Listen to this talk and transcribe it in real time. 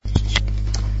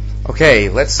Okay,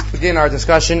 let's begin our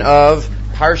discussion of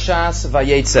Parshat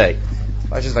Vayeitzei.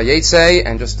 Parshat Vayeitzei,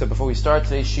 and before we start,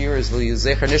 today's shir is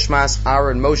Zecher Nishmas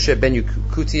Aaron Moshe ben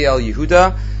Yekutiel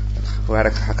Yehuda, who had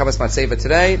a Hakabas Matzeva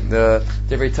today. The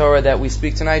Divrei Torah that we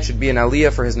speak tonight should be an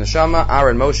aliyah for his neshama,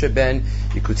 Aaron Moshe ben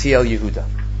Yekutiel Yehuda.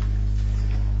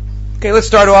 Okay, let's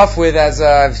start off with, as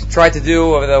I've tried to do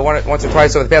once or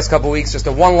twice over the past couple of weeks, just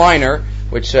a one-liner,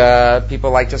 which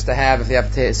people like just to have if they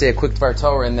have to say a quick Dvar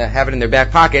Torah and have it in their back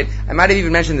pocket. I might have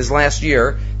even mentioned this last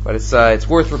year, but it's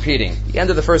worth repeating. The end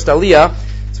of the first Aliyah,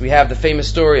 so we have the famous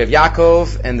story of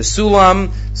Yaakov and the Sulam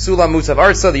Mutzav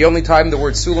Arza, the only time the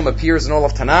word Sulam appears in all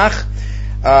of Tanakh.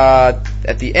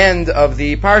 At the end of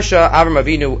the Parsha,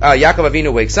 Yaakov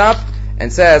Avinu wakes up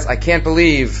and says, I can't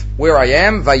believe where I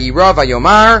am. Vayira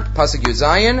Vayomar, Pasuk Yud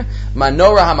Zayin,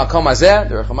 Manora HaMakom Hazeh,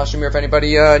 the Recham Hashemir if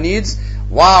anybody needs.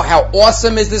 Wow, how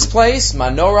awesome is this place?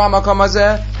 Manora HaMakom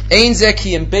Hazeh, Ein Zeh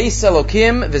Ki Im Beis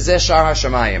Elokim V'zeh Shar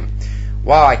HaShamayim.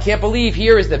 Wow, I can't believe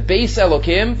here is the Beis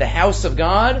Elokim, the house of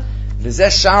God,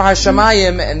 V'zeh Shar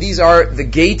HaShamayim, and these are the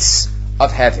gates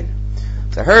of heaven.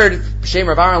 So I heard B'Shem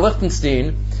Rav Aaron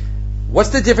Lichtenstein, what's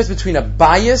the difference between a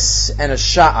bias and a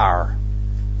sha'ar?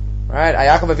 Right?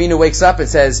 Yaakov Avinu wakes up and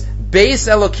says, Beis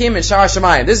Elokim and Shar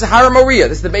HaShamayim. This is Har Moriah.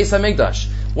 This is the Beis HaMikdash.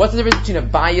 What's the difference between a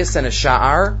bias and a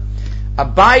sha'ar? A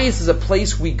bias is a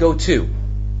place we go to.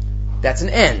 That's an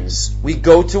ends. We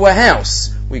go to a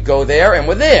house. We go there and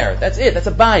we're there. That's it. That's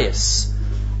a bias.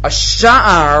 A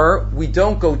sha'ar, we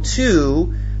don't go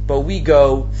to, but we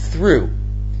go through.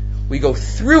 We go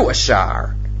through a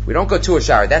sha'ar. We don't go to a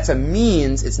sha'ar. That's a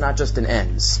means. It's not just an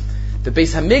ends. The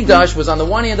Beis HaMikdash was on the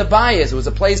one hand a bias. It was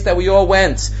a place that we all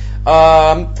went for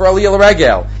Aliyah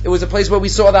L'Regel. It was a place where we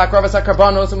saw the Akravas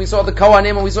HaKarbanos and we saw the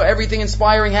Kohanim and we saw everything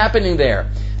inspiring happening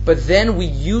there. But then we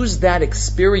used that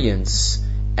experience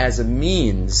as a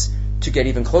means to get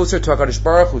even closer to HaKadosh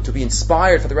Baruch Hu, to be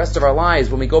inspired for the rest of our lives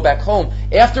when we go back home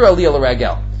after Aliyah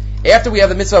L'Regel. After we have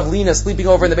the mitzvah of Lina sleeping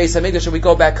over in the Beis HaMikdash and we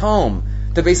go back home.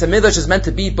 The Beis HaMikdash is meant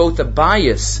to be both a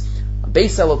bias, a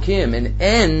Beis Elokim, and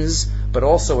ends, but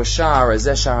also a shar, a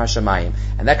zeh shar hashamayim.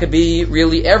 And that could be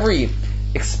really every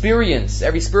experience,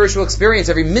 every spiritual experience,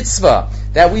 every mitzvah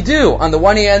that we do. On the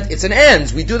one hand, it's an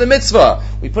ends. We do the mitzvah.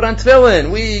 We put on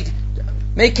tefillin. We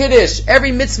make kiddush.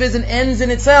 Every mitzvah is an ends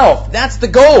in itself. That's the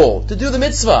goal, to do the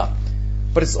mitzvah.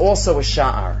 But it's also a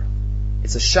sha'ar.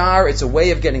 It's a sha'ar. It's a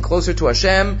way of getting closer to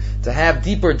Hashem, to have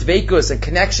deeper dveikus and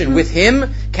connection with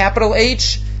Him, capital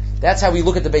H. That's how we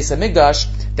look at the Beis HaMikdash.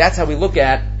 That's how we look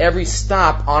at every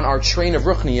stop on our train of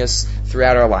Ruchnius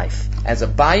throughout our life, as a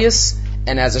bias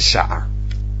and as a sha'ar.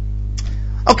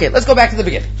 Okay, let's go back to the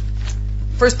beginning.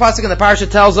 First pasuk in the parsha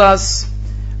tells us,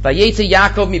 Vayeitzei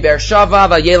Yaakov mi Beersheva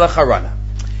vayelech Harana.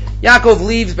 Yaakov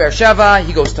leaves Beersheva,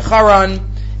 he goes to Haran,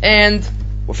 and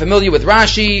we're familiar with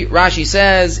Rashi. Rashi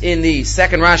says in the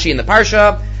second Rashi in the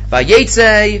parsha,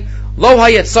 Vayeitzei lo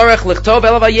hayet tzarech lichtov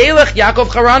ela vayelech Yaakov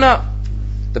Harana.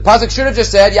 The pasuk should have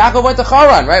just said, Yaakov went to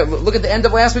Haran, right? Look at the end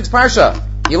of last week's parsha.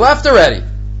 He left already.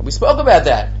 We spoke about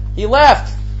that. He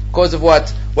left because of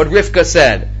what Rivka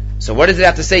said. So what does it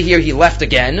have to say here? He left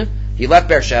again. He left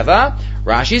Beersheva.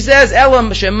 Rashi says,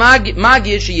 Elam shemagid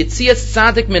sheyitzias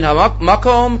tzadik min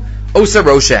hamakom osa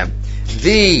roshem.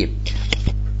 The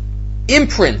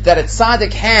imprint that a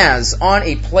tzaddik has on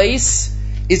a place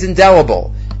is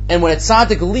indelible. And when a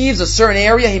tzaddik leaves a certain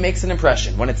area, he makes an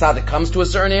impression. When a tzaddik comes to a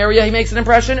certain area, he makes an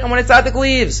impression. And when a tzaddik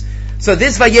leaves. So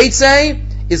this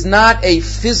Vayeitzei is not a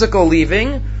physical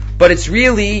leaving, but it's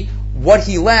really what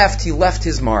he left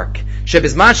his mark.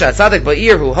 Shebizman tzaddik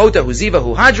ba'ir hu hoda hu ziva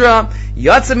hu hadra,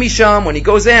 yatsa misham, when he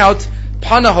goes out,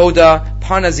 pana hoda,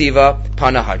 pana ziva,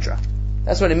 pana hadra.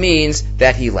 That's what it means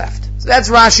that he left. So that's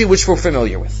Rashi, which we're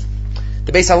familiar with.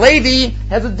 The Beis HaLevi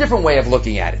has a different way of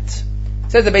looking at it.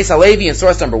 Says the Beis HaLevi in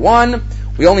source number 1.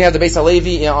 We only have the Beis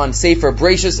HaLevi on Sefer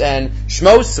Bereshis and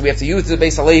Shmos, so we have to use the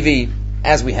Beis HaLevi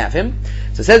as we have him.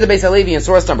 So it says the Beis HaLevi in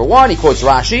source number 1, he quotes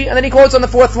Rashi, and then he quotes on the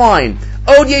 4th line,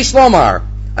 Od yesh lomar,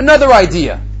 another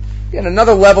idea, again,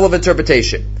 another level of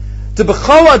interpretation. To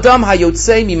b'chol adam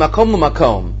hayotzei mimakom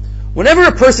l'makom, whenever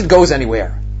a person goes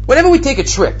anywhere, whenever we take a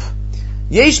trip,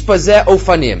 yesh bazeh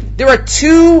ofanim, there are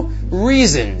two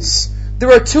reasons,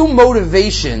 there are two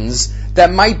motivations that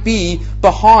might be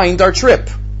behind our trip.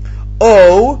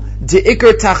 O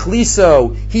de'ikar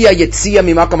tachliso hiya yetzia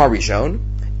mimakam harishon,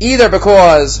 either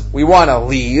because we want to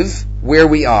leave where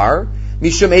we are,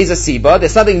 mishum eza siba,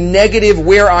 there's something negative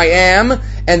where I am,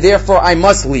 and therefore I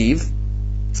must leave.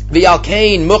 V'al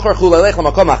kain muchar chulalech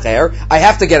l'makom acher, I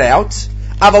have to get out.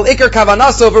 Aval ikar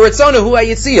kavanaso v'ritzonu hu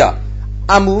hayetzia,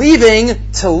 I'm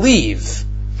leaving to leave.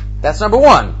 That's number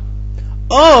one.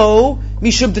 O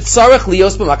Mishum Tzarech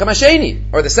Lios B'Makam Hasheni.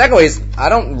 Or the second way is, I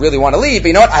don't really want to leave, but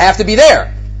you know what? I have to be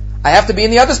there. I have to be in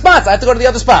the other spots. I have to go to the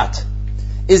other spot.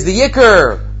 Is the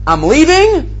Yikr, I'm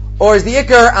leaving, or is the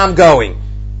Yikr, I'm going?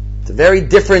 It's a very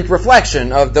different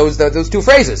reflection of those two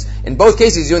phrases. In both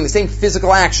cases, he's doing the same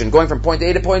physical action, going from point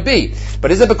A to point B.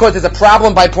 But is it because there's a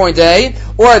problem by point A,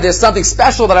 or there's something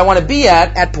special that I want to be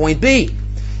at point B?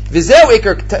 V'zeu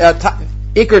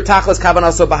Iker Tachlis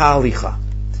Kavanaso B'Ha'alicha.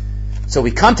 So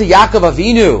we come to Yaakov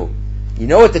Avinu. You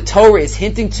know what the Torah is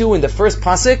hinting to in the first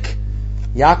pasuk?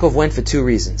 Yaakov went for two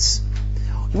reasons.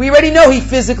 We already know he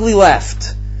physically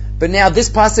left. But now this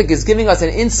pasuk is giving us an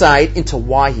insight into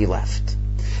why he left.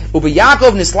 Ubi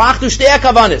Yaakov nislachtu shtei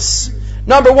kavanis.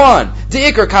 Number one, the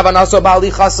Iker Kavanaso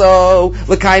Ba'alichaso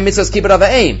L'kayim Mitzvahs Kibbut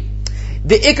Avayim.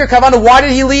 The Iker Kavana, why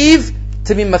did he leave?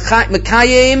 To be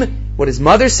Mekayim, what his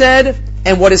mother said,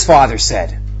 and what his father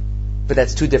said. But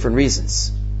that's two different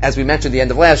reasons. As we mentioned at the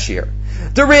end of last year.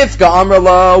 The Rivka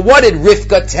Amrala, what did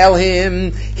Rivka tell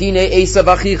him? Hine Esav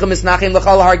achicha misnachim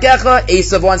l'chal hargecha.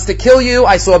 Esav wants to kill you.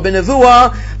 I saw benavua.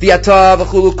 V'yata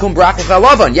v'chulu kum bracha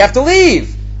lavan. You have to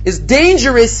leave. It's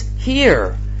dangerous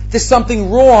here. There's something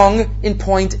wrong in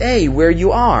point A, where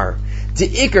you are. The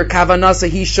Iker kavanasa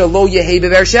hi shalo yehei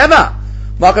be'er sheva.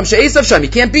 Malkam she'esav sham. You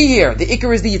can't be here. The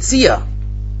Iker is the Yitzia.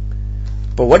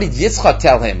 But what did Yitzchak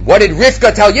tell him? What did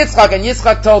Rivka tell Yitzchak? And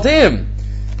Yitzchak told him,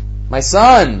 my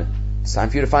son, it's time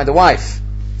for you to find a wife.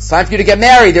 It's time for you to get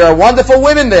married. There are wonderful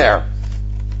women there.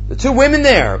 The two women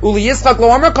there. Uli Yitzchak lo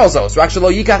amar kolzos. Raksha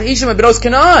lo yikach ishim abidos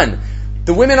Canaan.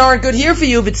 The women aren't good here for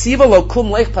you. V'tziva lo kum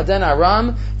lech paden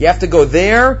aram. You have to go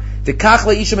there. V'kach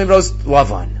le ishim abidos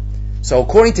Lavan. So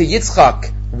according to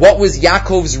Yitzchak, what was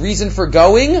Yaakov's reason for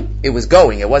going? It was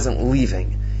going. It wasn't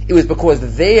leaving. It was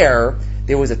because there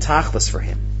was a tachlis for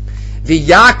him.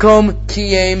 V'yakom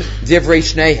kiyem divrei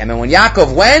shneihem. And when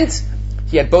Yaakov went,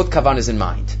 he had both kavanas in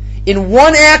mind. In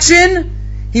one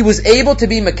action, he was able to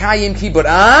be Mekayim Kibud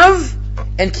Av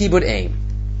and Kibud Aim.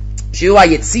 Shu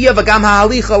hayitzia v'gam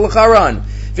ha'alicha l'charan.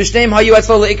 V'shneim hayu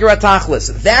etzlo le'ikar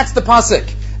ha'tachlis. That's the pasuk.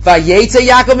 Vayeitzei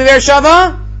Yaakov mi'ber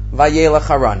shava, vayelech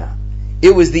harana.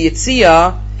 It was the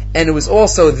yitzia, and it was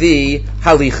also the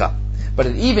halicha. But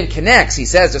it even connects, he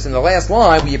says just in the last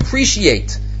line, we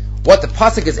appreciate what the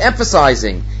pasuk is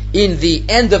emphasizing in the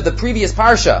end of the previous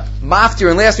parsha, Maftir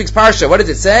in last week's parsha. What does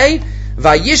it say?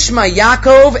 Vayishma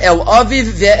Yaakov el aviv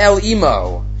ve'el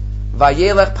imo,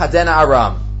 vayelech padena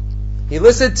aram. He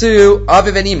listened to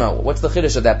aviv and imo. What's the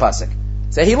chiddush of that pasuk?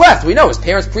 Say he left. We know his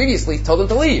parents previously told him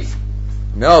to leave.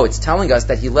 No, it's telling us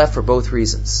that he left for both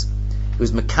reasons. He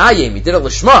was mekayim. He did a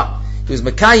lishma. He was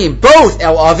mekayim both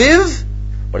el aviv,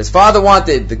 what his father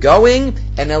wanted, the going,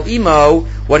 and el imo,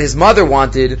 what his mother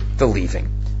wanted, the leaving.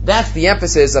 That's the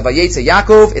emphasis of Vayeitzei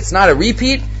Yaakov. It's not a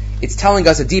repeat. It's telling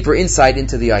us a deeper insight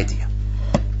into the idea.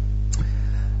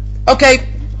 Okay,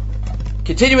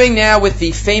 continuing now with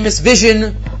the famous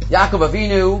vision, Yaakov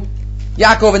Avinu,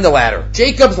 Yaakov in the ladder,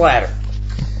 Jacob's ladder.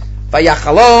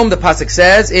 Vayachalom, the pasuk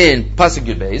says in pasuk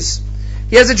Yud Beis,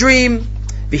 he has a dream.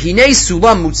 V'hinei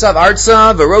sulam mutzav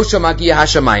arza v'rosha magia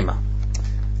hashamayma.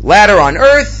 Ladder on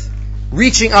earth,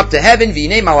 reaching up to heaven.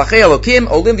 V'hinei malachei Elokim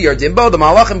olim v'yardimbo. The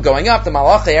malachim going up, the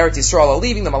malachei Eretz Yisrael are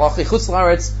leaving, the malachei Chutz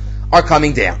La'aretz are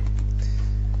coming down.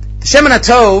 The Shemin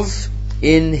HaTov,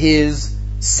 in his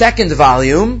second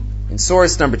volume, in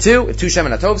source number 2, we have two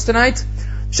Shemin HaTovs tonight.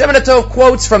 Shemin HaTov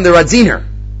quotes from the Radziner,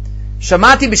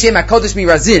 Shamati b'shem HaKodesh mi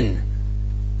Razin,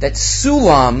 that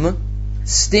Sulam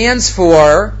stands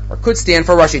for, or could stand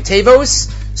for, Rashi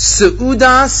Tevos,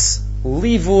 Seudas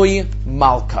Livui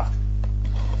Malka.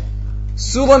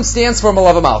 Sulam stands for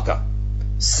Malava Malka.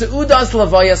 Seudas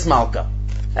Lavayas Malka.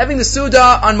 Having the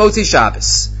Suda on Motzi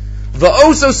Shabbos.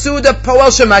 Va'oso Suda Poel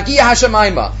Shemagia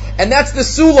Hashamayma. And that's the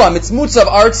Sulam. It's Mutzav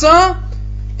Arza.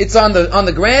 It's on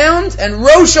the ground. And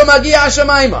Rosha Magia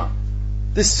Hashamayma.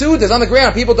 The Suda is on the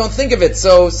ground. People don't think of it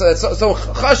so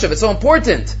chashav. It's so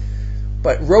important.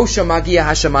 But Rosha Magia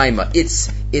Hashamayma.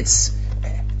 It's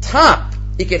top.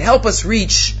 It can help us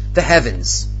reach the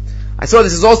heavens. I saw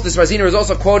this Raziner is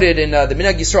also quoted in the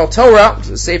Minhag Yisrael Torah,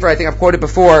 a sefer I think I've quoted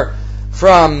before,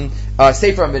 from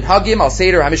Sefer Minhagim Al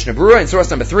Seder HaMishnah Berurah in source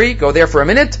number 3. Go there for a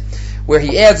minute, where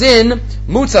he adds in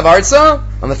Mutzav Arza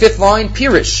on the 5th line.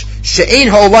 Pirish She'ein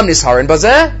Ha'olam Nisharin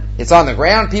Bazeh. It's on the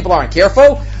ground. People aren't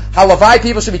careful. Halavai,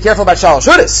 people should be careful about Shalosh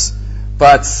Hudas.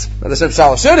 But the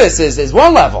Shalosh Hudas is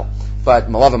one level, but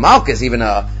Malava Malka is even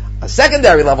a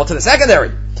secondary level to the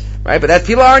secondary, right? But that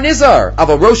people are nizar.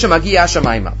 Aval Rosha Magi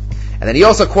Hashamayma. And then he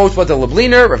also quotes what the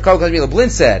Lubliner, Rav Kol Kazmi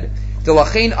Lublin said,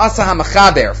 Delachein Asa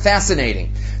HaMachaber,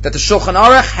 fascinating, that the Shulchan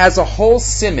Aruch has a whole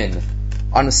siman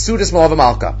on the Sudas Malava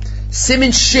Malka.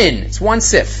 Siman Shin, it's one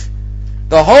sif.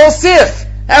 The whole sif.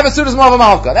 Have a Sudas Malava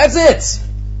Malka. That's it.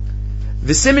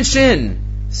 The Siman Shin.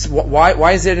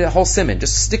 Why is it a whole Siman?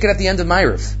 Just stick it at the end of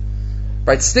Ma'ariv.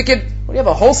 Right? Stick it. What do you have,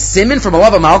 a whole Siman from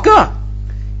Malava Malka?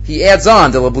 He adds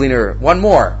on, the Lebliner, one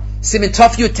more. Siman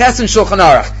Taf Yud Tes in Shulchan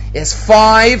Aruch. It has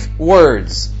 5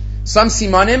 words. Some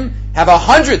Simanim have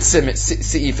 100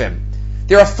 Seifim.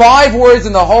 There are 5 words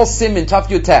in the whole Siman Taf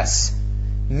Yud Tes.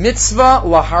 Mitzvah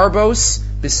laharbos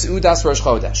b'seudas Rosh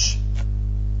Chodesh.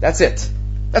 That's it.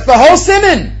 That's the whole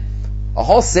Siman. A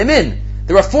whole Siman.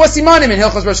 There are 4 Simanim in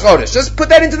Hilchos Rosh Chodesh. Just put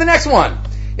that into the next one.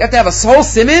 You have to have a whole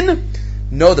Siman.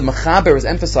 No, the Mechaber is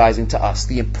emphasizing to us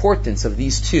the importance of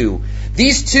these two.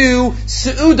 These 2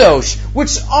 Seudos,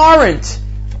 which aren't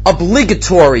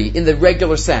obligatory in the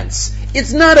regular sense.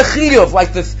 It's not a chiyuv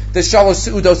like the Shalosh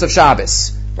Seudos of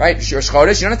Shabbos. Right? Rosh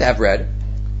Chodesh, you don't have to have bread.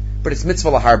 But it's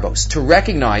mitzvah laharbos, to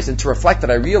recognize and to reflect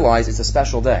that I realize it's a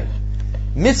special day.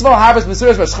 Mitzvah laharbos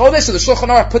b'sudas Rosh Chodesh, so the Shulchan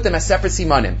Aruch put them as separate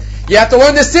simanim. You have to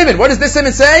learn this siman. What does this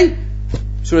siman say?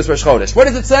 Sudas Rosh Chodesh. What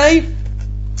does it say?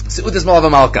 Seudas Malava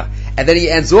Malka. And then he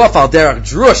ends off al derech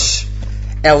drush.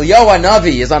 Eliyahu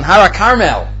Navi is on Har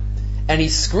HaKarmel, and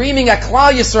he's screaming at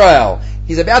Klal Yisrael.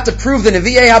 He's about to prove the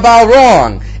Nevi'ei Habal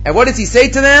wrong. And what does he say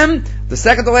to them? The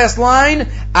second to last line,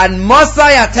 An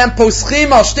Masai atem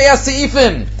poschim al shtei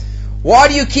seifim. Why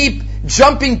do you keep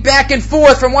jumping back and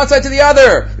forth from one side to the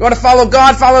other? You want to follow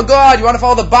God, follow God. You want to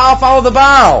follow the Baal, follow the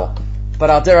Baal. But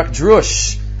al derech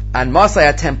drush, An Masai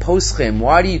atem poschim.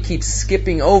 Why do you keep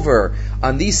skipping over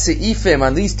on these seifim,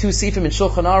 on these 2 seifim in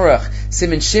Shulchan Aruch,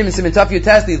 Siman Shim and Siman Taf Yud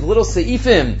Tes, these little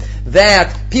seifim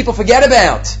that people forget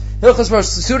about? Hilchos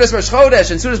Sudas Rosh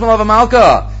Chodesh and Sudas Malava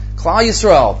Malka. Klal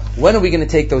Yisrael. When are we going to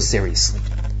take those seriously?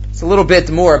 It's a little bit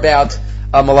more about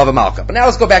Malava Malka. But now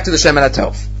let's go back to the Shemen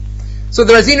HaTov. So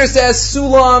the Raziner says,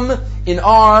 Sulam in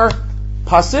our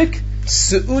pasuk,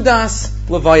 Seudas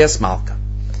Levayas Malka.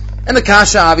 And the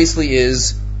kasha obviously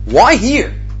is, why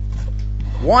here?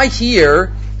 Why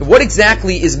here? What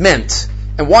exactly is meant?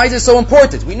 And why is it so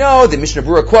important? We know the Mishnah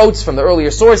Berurah quotes from the earlier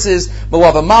sources,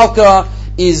 Malava Malka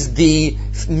is the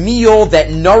meal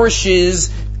that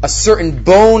nourishes a certain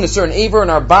bone, a certain aver in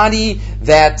our body,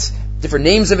 that different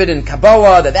names of it in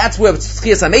Kabbalah, that's where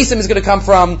Tchias HaMesim is going to come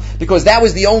from, because that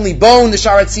was the only bone, the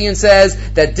Sharat Tzion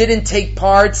says, that didn't take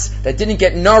parts, that didn't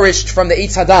get nourished from the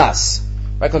Eitz Hadas.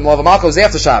 Right? Because Malava Malka was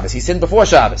after Shabbos. He sinned before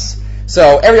Shabbos.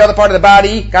 So every other part of the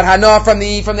body got hana from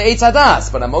the Eitz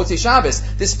Hadas. But on Motzei Shabbos,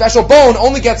 this special bone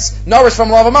only gets nourished from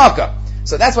Malava Malka.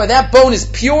 So that's why that bone is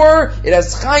pure, it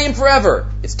has chayim forever.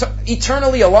 It's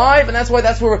eternally alive, and that's where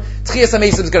Tchias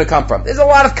HaMesim is going to come from. There's a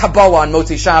lot of Kabbalah on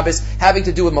Motzei Shabbos having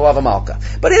to do with Malava Malka.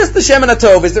 But here's the Shemen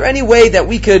HaTov. Is there any way that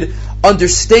we could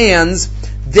understand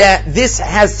that this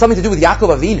has something to do with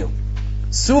Yaakov Avinu?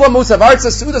 Sula Musav Arza,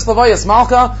 Sudas Levayas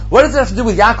Malka. What does it have to do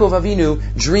with Yaakov Avinu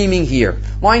dreaming here?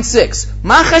 Line 6.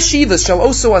 Ma chashivas shal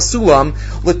oso asulam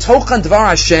l'tochan dvar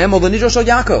Hashem o l'nidro shal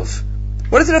Yaakov.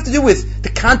 What does it have to do with the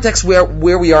context where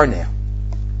we are now?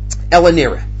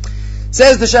 Elanira.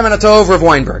 Says the Shemen HaTov Rav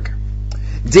Weinberg.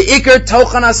 De'ikar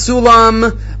tochan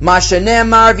asulam ma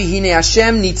shenemar v'hine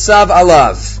Hashem nitzav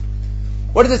alav.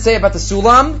 What does it say about the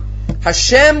sulam?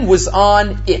 Hashem was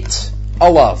on it.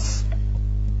 Alav.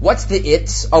 What's the it?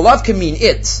 Alav can mean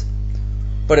it,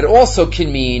 but it also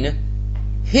can mean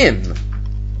him.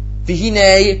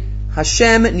 V'hine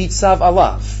Hashem nitzav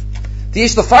alav. There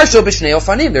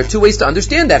are 2 ways to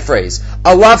understand that phrase.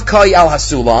 Alav kai al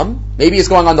hasulam. Maybe it's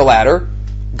going on the ladder.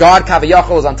 God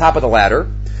Kaviyachol is on top of the ladder.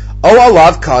 O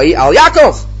alav kai al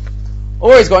Yaakov.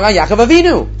 Or he's going on Yaakov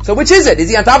Avinu. So which is it? Is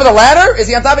he on top of the ladder? Is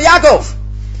he on top of Yaakov?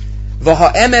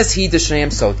 V'ha'emes hi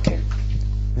d'shneim sotkin.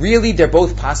 Really, they're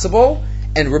both possible.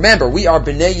 And remember, we are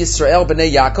Bnei Yisrael,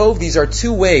 Bnei Yaakov. These are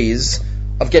 2 ways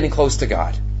of getting close to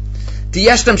God.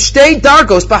 D'yeshtam shtei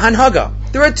dargos b'hanhaga.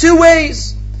 There are 2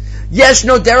 ways. Yesh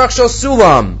no derech shel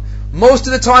sulam. Most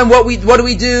of the time, what do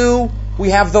we do? We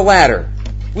have the ladder.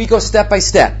 We go step by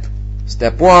step.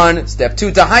 Step 1, step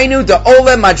 2. Dahainu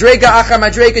da'oleh madrega achar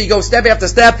madrega. You go step after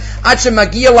step. Ad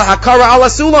shemagia lahakara ala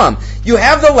sulam. You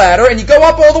have the ladder, and you go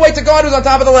up all the way to God, who's on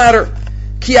top of the ladder.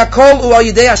 Ki akol u'al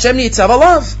yidei Hashem nitzav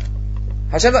alav.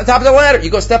 Hashem on top of the ladder.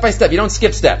 You go step by step. You don't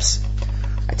skip steps.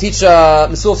 I teach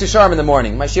Mesulas Yesharim in the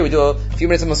morning. My shir, we do a few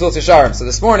minutes of Mesulas Yesharim. So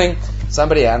this morning,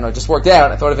 somebody, I don't know, just worked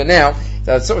out. I thought of it now.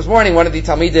 So this morning, one of the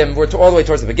Talmidim, we're all the way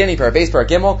towards the beginning, para base, para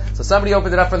gimel. So somebody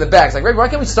opened it up from the back. It's like, why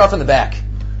can't we start from the back?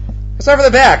 Let's start from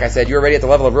the back. I said, you're already at the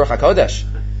level of Ruach HaKodesh.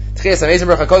 Tchias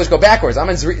HaMesim Ruach HaKodesh, go backwards. I'm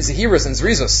in Zehirus and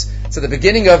Zrizus. So the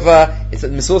beginning of, it's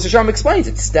Mesulas Yesharim explains,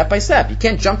 it's step by step. You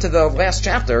can't jump to the last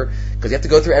chapter, because you have to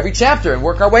go through every chapter and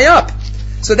work our way up.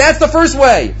 So that's the first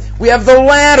way. We have the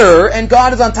ladder, and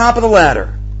God is on top of the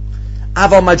ladder.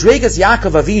 Aval Madregas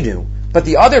Yaakov Avinu. But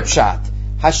the other pshat,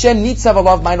 Hashem nitzav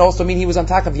alav, might also mean he was on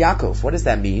top of Yaakov. What does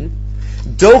that mean?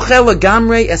 Dochel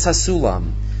legamrei es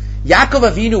hasulam.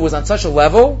 Yaakov Avinu was on such a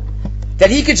level that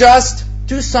he could just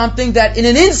do something that in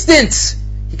an instant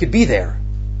he could be there.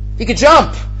 He could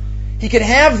jump. He could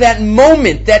have that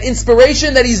moment, that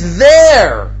inspiration that he's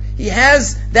there. He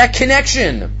has that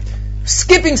connection.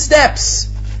 Skipping steps.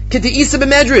 K'de'isa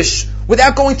b'medrash,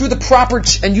 without going through the proper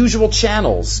and usual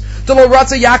channels. D'lo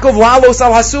ratza Yaakov lalos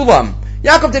al hasulam.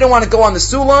 Yaakov didn't want to go on the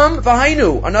sulam.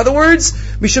 V'hainu. In other words,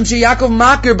 mishum she Yaakov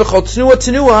makir b'chol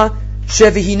tenua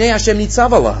shevihinei Hashem nitzav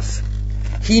alav.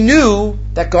 He knew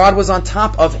that God was on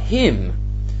top of him.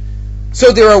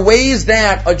 So there are ways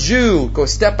that a Jew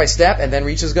goes step by step and then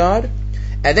reaches God.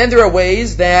 And then there are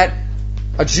ways that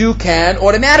a Jew can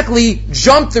automatically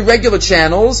jump the regular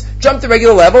channels, jump the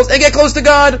regular levels, and get close to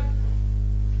God.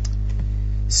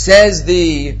 Says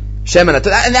the Shemin.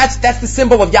 And that's the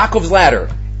symbol of Yaakov's ladder.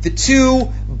 The two,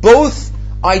 both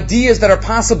ideas that are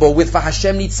possible with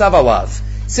V'Hashem nitzav alav,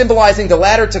 symbolizing the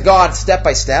ladder to God step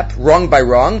by step, rung by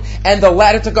rung, and the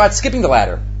ladder to God skipping the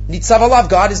ladder. Nitzav alav,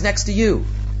 God is next to you.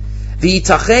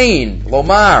 V'itachein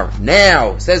lomar,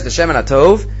 now, says the Shemin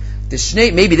HaTov,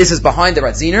 maybe this is behind the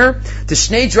Ratziner, the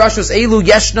Shnei Drashos Elu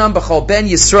Yeshnam B'chol Ben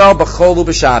Yisrael B'cholu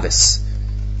B'Shabbos.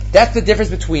 That's the difference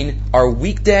between our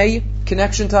weekday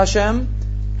connection to Hashem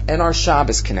and our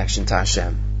Shabbos connection to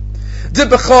Hashem. The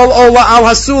B'chol Ola Al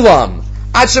Hasulam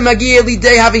Ad Shemagia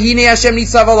Lidei Havihine Hashem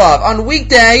Nitzav Alav. On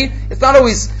weekday, it's not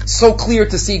always so clear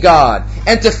to see God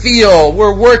and to feel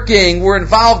we're working, we're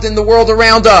involved in the world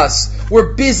around us,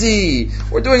 we're busy,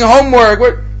 we're doing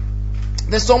homework,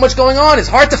 there's so much going on, it's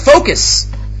hard to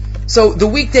focus. So the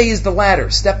weekday is the ladder,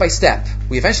 step by step.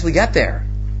 We eventually get there,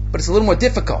 but it's a little more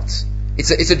difficult.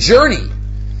 It's a journey.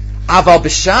 Aval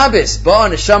b'Shabbos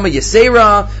ba neshama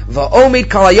yisera va'omid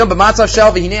kol hayom b'matzav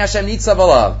shel v'hinei Hashem nitzav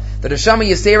alav. The neshama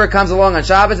yisera comes along on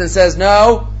Shabbos and says,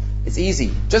 "No, it's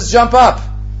easy. Just jump up.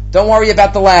 Don't worry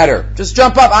about the ladder. Just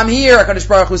jump up. I'm here." HaKadosh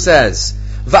Baruch Hu says,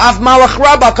 "Va'av malach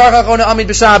rabba karchach ona amid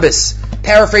b'Shabbos."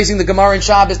 Paraphrasing the Gemara in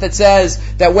Shabbos that says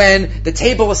that when the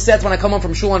table is set when I come home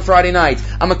from shul on Friday night,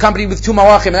 I'm accompanied with two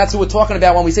malachim, and that's what we're talking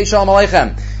about when we say Shalom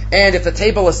Aleichem. And if the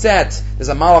table is set, there's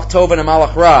a malach tov and a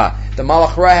malach ra. The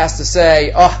malach ra has to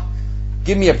say, "Oh,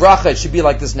 give me a bracha. It should be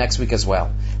like this next week as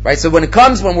well." Right? So when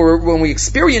we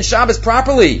experience Shabbos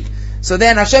properly, so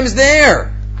then Hashem is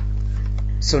there.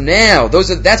 So now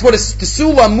that's what the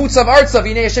sulam mutzav artzav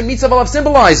Yinei Hashem nitzav alav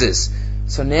symbolizes.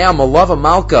 So now malava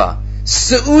malka.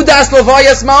 Seudas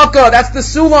Lavayas Malka, that's the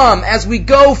Sulam, as we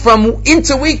go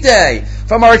into weekday,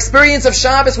 from our experience of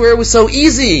Shabbos where it was so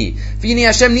easy. V'yinei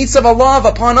Hashem nitzav alav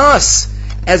upon us,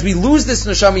 as we lose this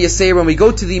Neshama Yisera when we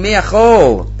go to the Yimei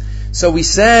Achol. So we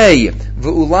say,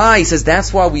 V'ulai, he says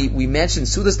that's why we mentioned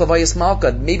Seudas Lavayas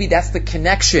Malka, maybe that's the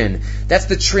connection, that's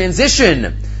the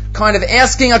transition, kind of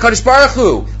asking HaKadosh Baruch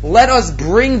Hu, let us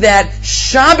bring that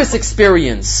Shabbos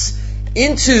experience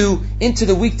into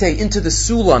the weekday, into the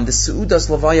sulam, the seudas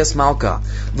lavayas malka.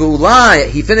 V'ulai,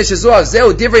 he finishes off,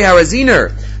 zeu divrei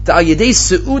haraziner, ta'al yedei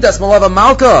seudas malava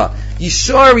malka,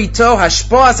 yishor ito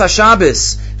hashpoas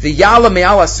hashabes, v'yala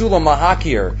me'al hasulam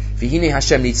lahakir, v'hine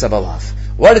Hashem nitzav alav.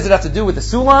 What does it have to do with the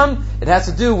sulam? It has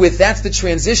to do with, that's the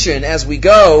transition as we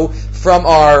go from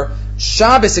our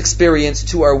Shabbos experience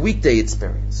to our weekday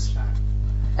experience.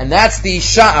 And that's the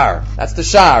sha'ar. That's the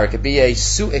sha'ar.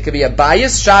 It could be a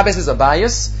bias. Shabbos is a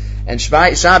bias, and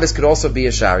Shabbos could also be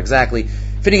a sha'ar. Exactly,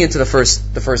 fitting into the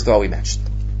first law we mentioned.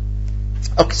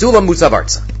 Okay, Sulam Mutzav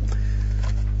Artza.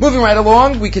 Moving right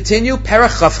along, we continue.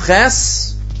 Perach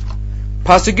Chavches,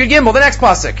 Pasuk Yud Gimel, the next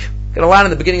pasuk. Got a lot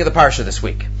in the beginning of the parsha this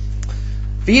week.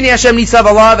 V'hinei Hashem nitzav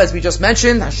alav, as we just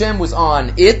mentioned, Hashem was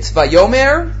on it.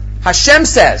 Vayomer, Hashem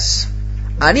says,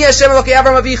 Ani Hashem Elokei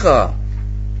Avram Avicha.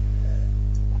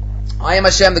 I am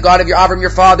Hashem, the God of your Avram, your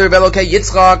father, Velokei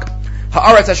Yitzchak,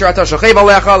 Ha'aretz asher ata shochev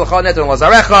alecha, l'cha neter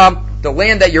lazarecha, the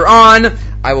land that you're on,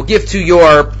 I will give to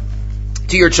your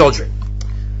children.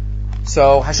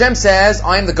 So Hashem says,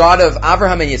 I am the God of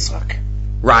Avraham and Yitzchak.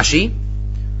 Rashi,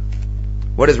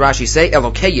 what does Rashi say?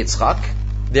 Elokei Yitzchak,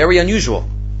 very unusual.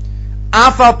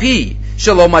 Afal pi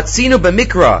shelo matzinu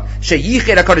b'mikra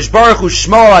sheyiched HaKadosh Baruch Hu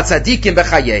shmo al tzadikim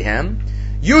b'chayehem.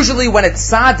 Usually when it's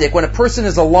tzaddik, when a person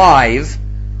is alive,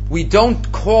 we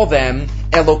don't call them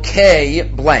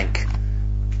Elokei blank.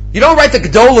 You don't write the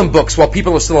Gedolim books while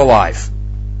people are still alive.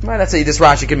 Right, that's what this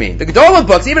Rashi can mean. The Gedolim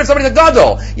books, even if somebody's a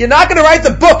Gadol, you're not going to write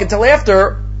the book until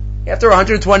after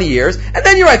 120 years, and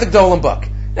then you write the Gedolim book.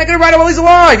 You're not going to write it while he's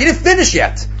alive. He didn't finish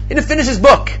yet. He didn't finish his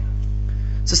book.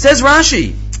 So says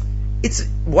Rashi, it's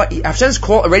what Hashem's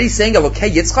already saying Elokei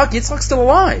Yitzchak. Yitzchak's still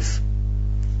alive.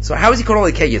 So how is he called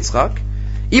Elokei Yitzchak?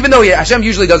 Even though Hashem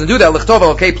usually doesn't do that, L'chtov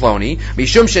Elokei Ploni,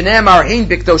 Mishum Shenemar Hein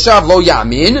Biktoshav Lo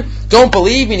Yamin, don't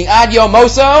believe, meaning Ad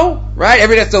Yomoso, right?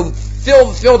 Everybody has to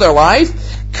fill their life.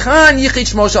 Kan Yichid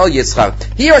Shmo Shel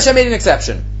Yitzchak. Here Hashem made an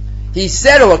exception. He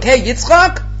said Elokei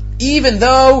Yitzchak, even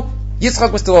though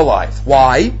Yitzchak was still alive.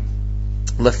 Why?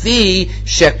 Lefi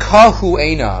Shekahu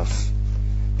Einav.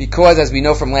 Because, as we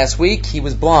know from last week, he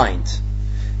was blind.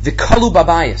 V'kalu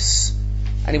babayis.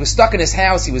 And he was stuck in his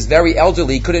house, he was very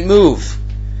elderly, he couldn't move.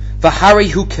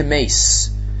 V'harihu kemes.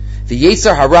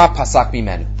 V'yetzer hara pasak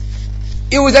mimenu.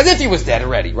 It was as if he was dead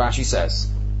already, Rashi says.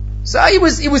 So he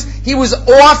was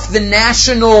off the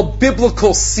national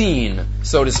biblical scene,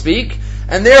 so to speak,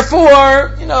 and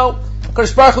therefore,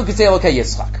 Kadosh Baruch Hu could say Elokei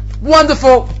Yitzchak.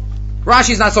 Wonderful.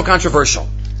 Rashi is not so controversial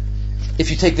if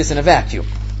you take this in a vacuum.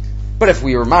 But if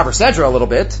we remember Sedra a little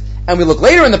bit, and we look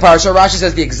later in the Parsha, Rashi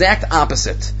says the exact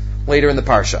opposite later in the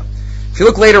Parsha. If you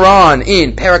look later on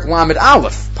in Perek Lamed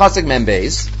Aleph, Pasuk Mem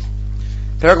Beis,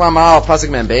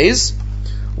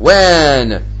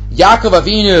 when Yaakov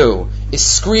Avinu is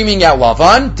screaming at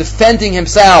Lavan, defending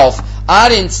himself, I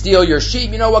didn't steal your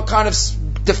sheep, you know what kind of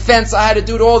defense I had to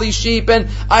do to all these sheep, and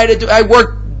I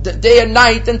worked day and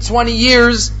night and 20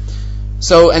 years.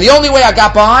 So, and the only way I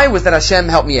got by was that Hashem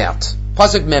helped me out.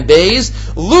 Pasuk Mem Beis,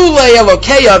 Lulei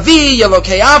Elokei Avi,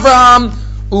 Elokei Avraham,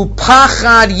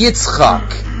 Upachad Yitzchak,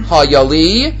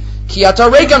 Hayali, Ki ata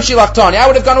rekam shilachtani. I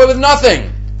would have gone away with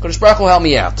nothing. Kadosh Baruch Hu help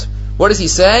me out. What does he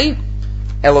say?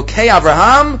 Elokei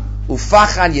Avraham,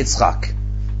 Ufachad Yitzchak.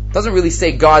 Doesn't really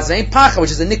say God's name. Pacha,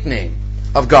 which is a nickname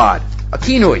of God. A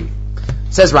kinui.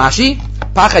 Says Rashi,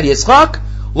 Pachad Yitzchak,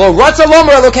 Lo Ratza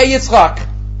Lomer Elokei Yitzchak.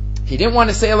 He didn't want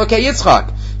to say Elokei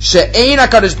Yitzchak. She'ein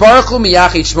HaKadosh Baruch Hu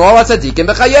miyachid shmo al tzadikim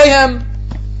b'chayehem.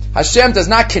 Hashem does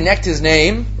not connect His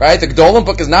name, right? The Gedolim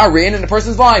book is not written in a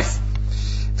person's life.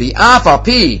 V'af al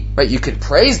pi, right? You could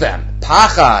praise them.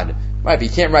 Pachad, right? But you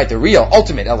can't write the real,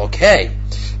 ultimate Elokei.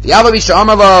 V'af al pi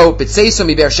she'amalo b'tzeisu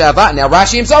mi Beersheva. Now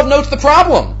Rashi himself notes the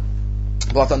problem.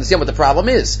 We'll have to understand what the problem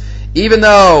is. Even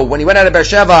though when he went out of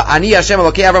Beersheva, Ani Hashem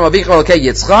Elokei Avraham Avicha Elokei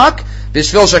Yitzchak,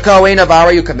 Bishvil Shako Ein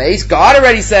Avarayu Kameis, God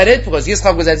already said it, because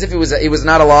Yitzchak was as if he was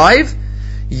not alive.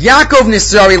 Yaakov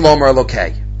Nisari Lomer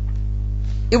Elokei.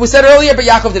 It was said earlier, but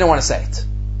Yaakov didn't want to say it.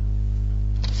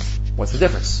 What's the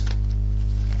difference?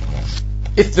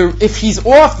 If he's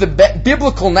off the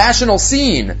biblical national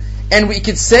scene, and we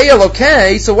could say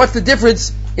Elokei, so what's the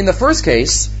difference in the first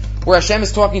case, where Hashem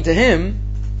is talking to him,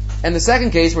 and the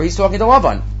second case where he's talking to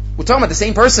Lavan? We're talking about the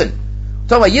same person. We're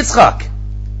talking about Yitzchak.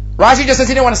 Rashi just says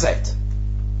he didn't want to say it.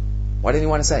 Why didn't he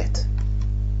want to say it?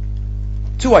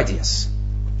 Two ideas.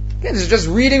 Again, this is just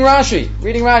reading Rashi.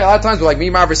 A lot of times we're like,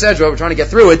 Mimar V'Sedra, we're trying to get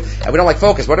through it, and we don't like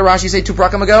focus. What did Rashi say 2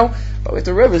 prakim ago? But we have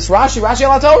to read this Rashi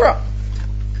ala Torah.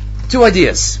 Two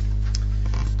ideas.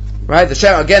 Right? The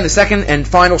second and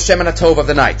final Shemana Tov of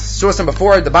the night. Source number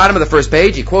 4 at the bottom of the first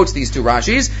page, he quotes these 2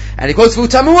 Rashis, and he quotes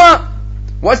Vutamua.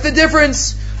 What's the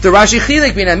difference? The Rashi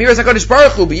Chilik bin Amir HaKadosh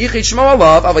Baruch Hu b'yichid shmo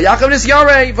alav av Yaakov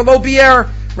nisyarei v'lo bier.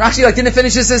 Rashi didn't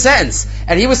finish his sentence,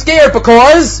 and he was scared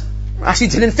because Rashi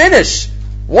didn't finish.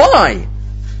 Why?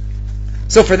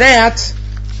 So for that,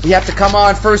 we have to come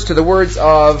on first to the words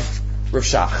of Rav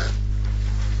Shach.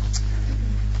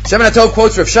 Shemana Tov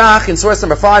quotes Rav Shach in source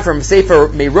number 5 from Sefer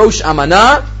Meirosh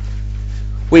Amanah,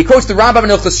 where he quotes the Rambam in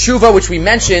Hilchos Shuvah, which we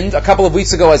mentioned a couple of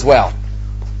weeks ago as well.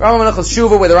 Rambam in Hilchos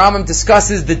Shuvah, where the Rambam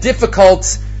discusses the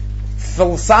difficult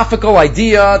philosophical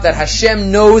idea that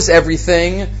Hashem knows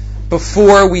everything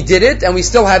before we did it, and we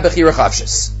still have Bechira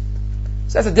Chavshis.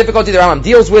 So that's a difficulty the Rambam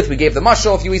deals with. We gave the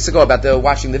mashal a few weeks ago about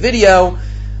watching the video,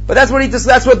 but that's what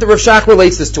the Rav Shach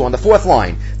relates this to on the 4th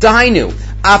line. Dahainu,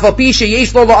 afapi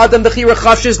sheyesh lo la'adam bechira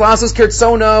chavshis la'asos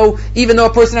kirtzono, even though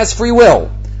a person has free will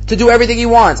to do everything he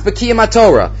wants, b'kiyam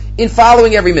Torah, in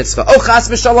following every mitzvah, o chas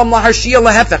v'shalom laharshia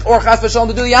lahefech, or chas v'shalom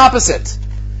to do the opposite.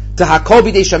 Tahakol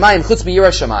b'dei shamayim chutz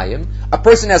miyira shamayim, a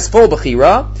person has full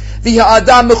bechira,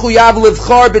 v'ha'adam mechuyav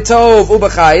livchar b'tov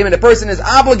u'b'chayim, and a person is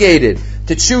obligated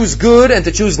to choose good and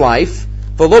to choose life,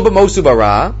 v'lo b'mosu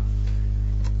bara.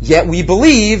 Yet we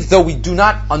believe, though we do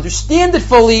not understand it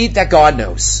fully, that God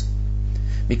knows.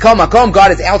 Mikol makom,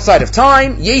 God is outside of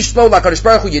time. Yesh lo lakadosh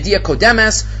baruch hu yediah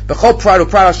kodemes b'chol prad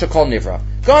u'prad shekol nivra.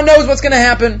 God knows what's going to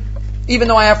happen, even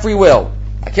though I have free will.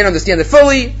 I can't understand it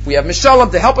fully. We have Mishalom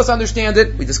to help us understand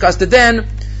it. We discussed it then.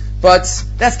 But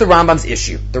that's the Rambam's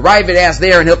issue. The Ravid asked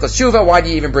there in Hilchos Shuvah, why do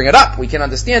you even bring it up? We can't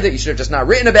understand it. You should have just not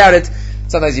written about it.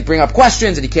 Sometimes you bring up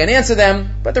questions and you can't answer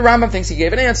them. But the Rambam thinks he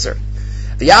gave an answer.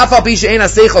 Even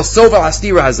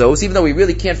though we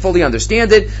really can't fully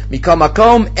understand it,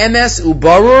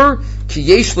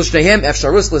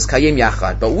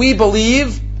 but we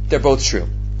believe they're both true.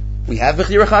 We have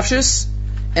Bechira Chavshus,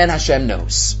 and Hashem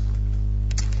knows.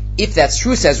 If that's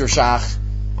true, says Rashach,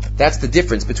 that's the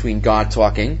difference between God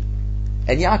talking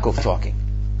and Yaakov talking.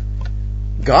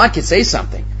 God can say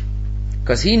something,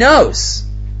 because He knows.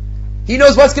 He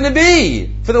knows what's going to be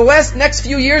for the next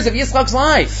few years of Yitzchak's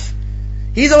life.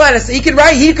 He's allowed to. He could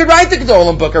write the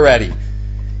Gedolim book already.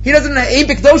 He doesn't. He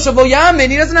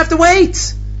doesn't have to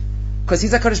wait, because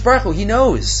he's HaKadosh Baruch Hu. He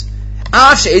knows.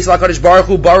 Yes,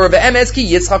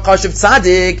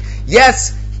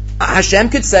 Hashem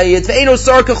could say it. He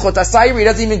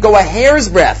doesn't even go a hair's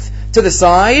breadth to the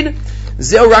side.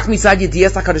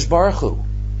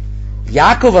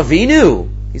 Yaakov Avinu,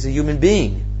 he's a human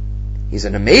being. He's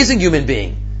an amazing human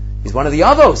being. He's one of the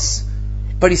Avos,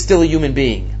 but he's still a human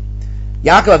being.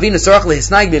 Yaakov Avinu sorach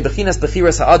lehisnaig bechinas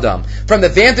bechiras ha'adam. From the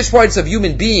vantage points of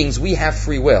human beings, we have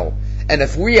free will. And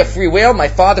if we have free will, my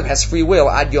father has free will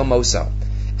ad yom moso.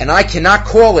 And I cannot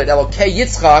call it Elokei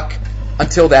Yitzchak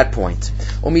until that point.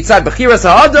 Umitzad bechiras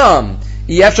ha'adam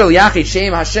yefshel yachid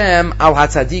shem Hashem al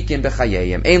hatzadikim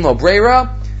b'chayayim. Ein lo breira.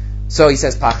 So he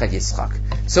says Pachad Yitzchak.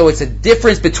 So it's a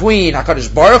difference between HaKadosh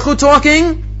Baruch Hu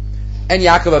talking and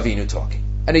Yaakov Avinu talking,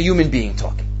 and a human being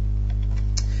talking.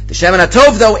 The Shemen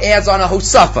HaTov, though, adds on a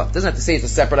Hosafa. It doesn't have to say it's a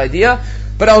separate idea,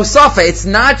 but a Hosafa, it's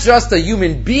not just a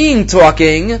human being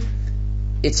talking,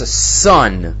 it's a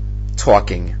son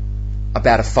talking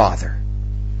about a father.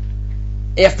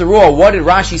 After all, what did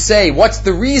Rashi say? What's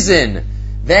the reason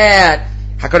that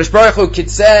HaKadosh Baruch Hu could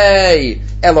say,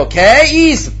 Elokei,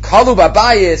 he's kalu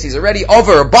babayis, he's already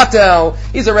over batel,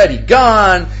 he's already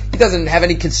gone, he doesn't have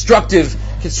any constructive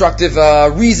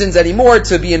reasons anymore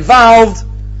to be involved.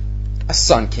 A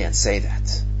son can't say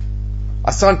that.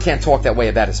 A son can't talk that way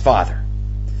about his father.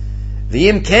 The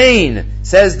Im Kain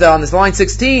says on this line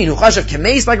 16, Hu chashav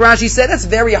kemeis, like Rashi said, that's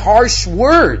very harsh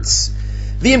words.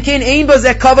 The Im Kain ein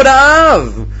bazeh kavod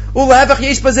ha'av, u'lehavach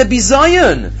yesh bazeh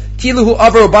bizayon.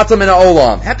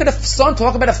 How could a son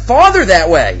talk about a father that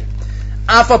way?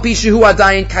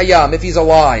 If he's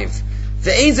alive.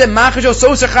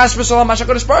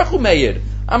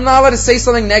 I'm not allowed to say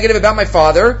something negative about my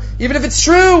father, even if it's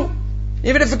true,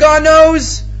 even if God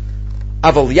knows.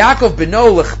 That's why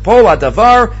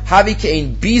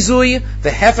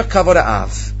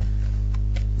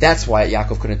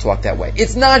Yaakov couldn't talk that way.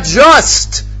 It's not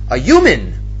just a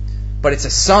human, but it's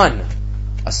a son.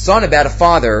 A son about a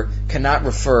father cannot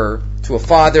refer to a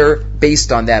father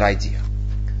based on that idea.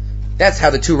 That's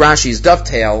how the two Rashis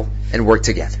dovetail and work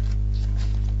together.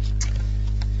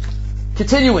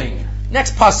 Continuing,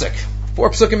 next pasuk, 4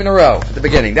 pasukim in a row at the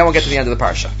beginning. Then we'll get to the end of the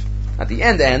parsha. Not the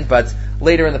end, but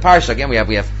later in the parsha. Again, we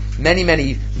have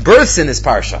many births in this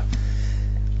parsha.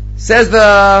 Says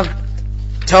the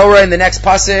Torah in the next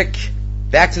pasuk,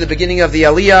 back to the beginning of the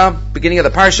Aliyah, beginning of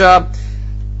the parsha.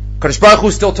 Kadosh Baruch Hu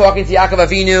is still talking to Yaakov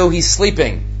Avinu. He's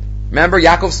sleeping. Remember,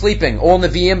 Yaakov's sleeping. All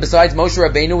Nevi'im besides Moshe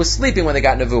Rabbeinu was sleeping when they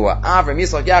got Nevuah. Avram,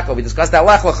 Yitzchak, Yaakov. We discussed that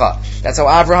Lech Lecha. That's how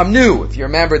Avraham knew. If you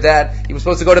remember that, he was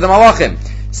supposed to go to the Malachim.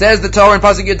 Says the Torah in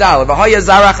Pasuk Yudal, V'haya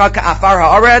zaracha ka'afar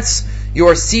ha'aretz.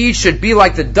 Your seed should be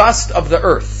like the dust of the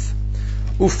earth.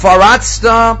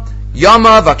 Ufaratzta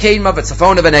yama v'keima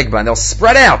v'tzafona v'negba. And they'll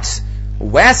spread out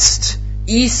west,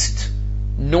 east,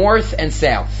 north, and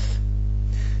south.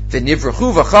 And all the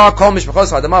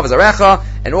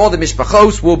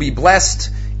mishpachos will be blessed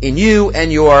in you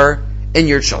and your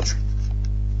children.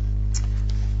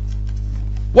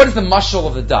 What is the mashal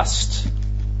of the dust?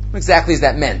 What exactly is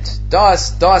that meant?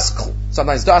 Dust,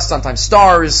 sometimes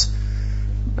stars.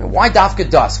 Why dafka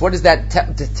dust? What does that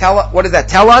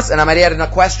tell us? And I might add in a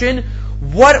question: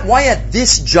 why at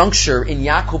this juncture in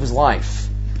Yaakov's life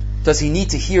does he need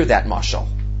to hear that mashal?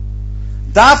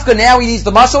 Dafka now he needs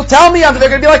the mashal. Tell me they're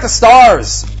going to be like the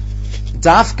stars.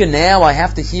 Dafka now I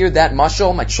have to hear that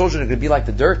mashal. My children are going to be like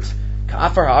the dirt.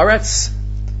 Ka'afar haaretz.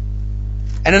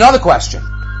 And another question.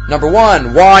 Number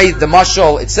 1, why the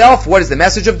mashal itself? What is the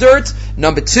message of dirt?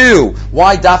 Number 2,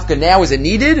 why dafka now is it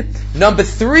needed? Number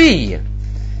 3,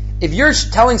 if you're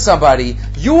telling somebody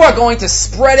you are going to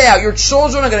spread out, your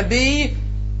children are going to be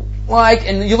like,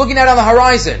 and you're looking out on the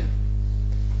horizon,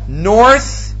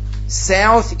 north,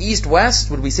 south, east, west,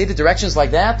 would we say the directions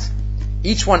like that?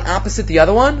 Each one opposite the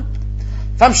other one?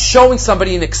 If I'm showing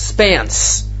somebody an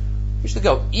expanse, we should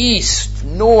go east,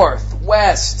 north,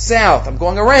 west, south. I'm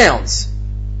going around.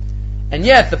 And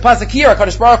yet, the pasuk here,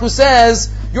 HaKadosh Baruch Hu says,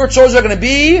 your children are going to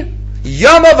be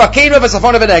Yama v'keima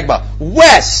v'safona v'negba.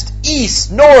 West,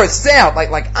 east, north, south,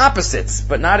 like opposites,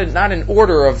 but not in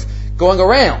order of going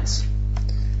around.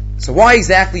 So why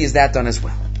exactly is that done as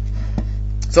well?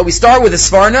 So we start with a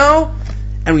Svarno,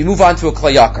 and we move on to a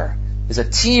Klayakar. There's a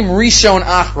team Rishon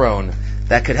Achron.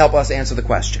 that could help us answer the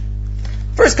question.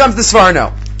 First comes the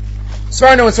Svarno.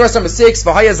 Svarno in source number 6,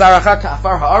 V'haya zaracha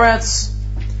ka'afar ha'aretz,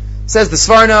 says the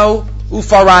Svarno,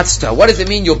 Ufaratzta. What does it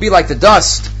mean? You'll be like the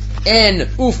dust, and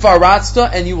Ufaratzta,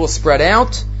 and you will spread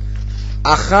out.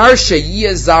 Achar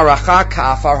sheyiyeh zaracha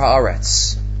ka'afar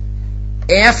ha'aretz.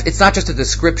 It's not just a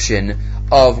description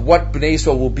of what Bnei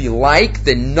Yisrael will be like,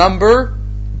 the number,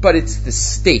 but it's the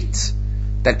state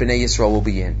that Bnei Yisrael will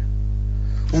be in.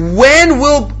 When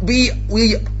will we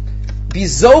be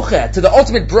zoche to the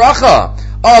ultimate bracha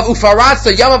of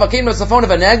Ufaratzta Yamav Akeim Nosafon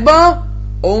V'Negba?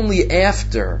 Only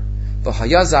after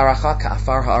V'haya zaracha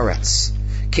ka'afar ha'aretz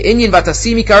ke'inyin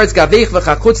v'tasimi ka'aretz gaveich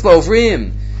v'chakutz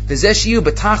la'ovrim v'zeh shiyu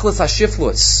b'tachlis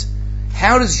ha'shiflus.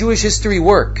 How does Jewish history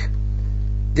work?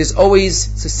 There's always,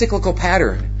 it's a cyclical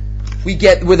pattern.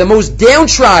 We're the most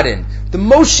downtrodden, the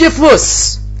most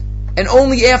shiflus, and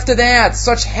only after that,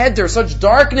 such heder, such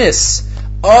darkness,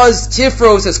 az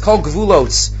tifros as kol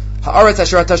gvulots, ha'aretz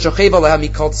asher ata shocheva leha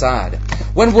mikol tzad.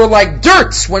 When we're like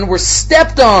dirt, when we're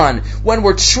stepped on, when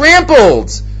we're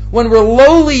trampled, when we're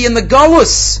lowly in the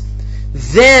galus,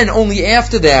 then only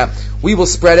after that we will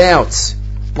spread out.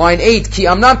 Line 8, Ki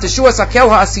amnam teshuas hakel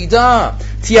ha'asida,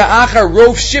 tia achar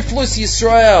rov shiflus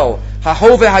Yisrael,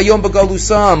 ha'hove hayom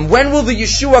b'galusam. When will the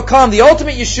Yeshua come, the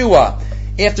ultimate Yeshua?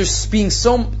 After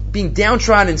being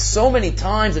downtrodden so many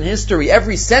times in history,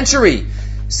 every century,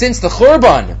 since the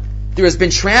Churban, there has been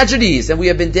tragedies, and we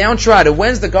have been downtrodden.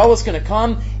 When's the galus going to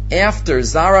come? After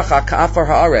Zarach HaKa'afar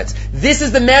Ha'aretz. This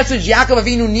is the message Yaakov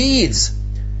Avinu needs,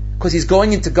 because he's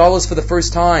going into galus for the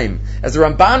first time. As the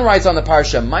Ramban writes on the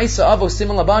Parsha, Maisa Avo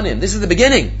Siman Labanim. This is the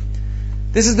beginning.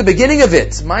 This is the beginning of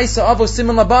it. Maisa Avo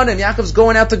Siman Labanim. Yaakov's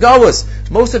going out to galus.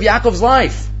 Most of Yaakov's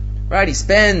life, right? He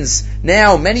spends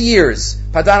now many years,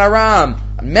 Padan Aram,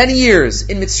 many years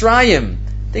in Mitzrayim.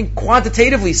 I think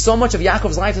quantitatively, so much of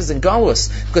Yaakov's life is in galus,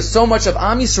 because so much of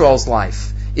Am Yisrael's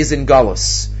life is in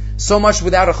galus. So much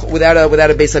without a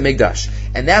Beis HaMikdash.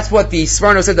 And that's what the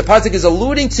Svarno said the pasuk is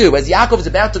alluding to, as Yaakov is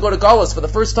about to go to galus for the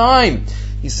first time.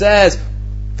 He says,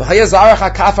 V'haya zarach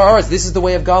ha'ka'afar ha'aretz, this is the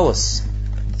way of galus.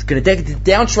 It's going to get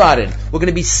downtrodden. We're going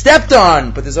to be stepped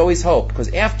on, but there's always hope.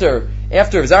 Because after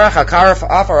zarach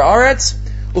ha'ka'afar ha'aretz,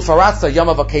 Ufaratzta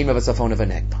Yamav Akeim V'Safon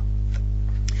V'Negba.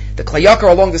 The Klayakar,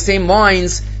 along the same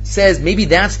lines, says maybe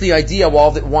that's the idea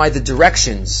why the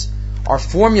directions are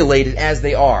formulated as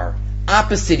they are,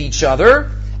 opposite each other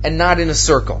and not in a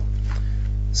circle.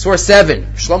 Source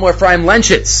 7, Shlomo Ephraim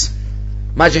Lenshitz,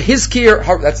 Majahizkir.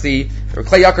 That's the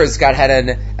Klayakar's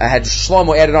had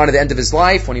Shlomo added on at the end of his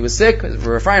life when he was sick.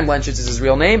 Ephraim Lenshitz is his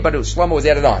real name, but Shlomo was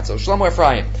added on. So Shlomo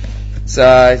Ephraim.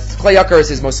 Klayakar is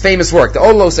his most famous work. The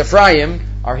Olos Ephraim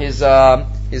are he has a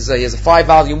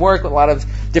 5-volume work with a lot of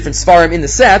different svarim in the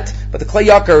set, but the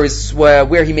Klayakar is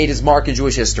where he made his mark in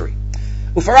Jewish history.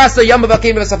 Ufarasa Yamav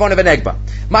Akeim V'Safon V'Negba.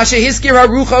 Mashahizkir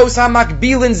haruchos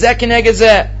hamakbilin zeh keneged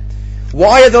zeh.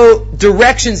 Why are the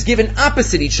directions given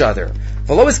opposite each other?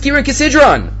 V'lo izkirin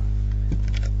kisidron.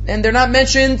 And they're not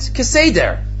mentioned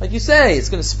keseder. Like you say, it's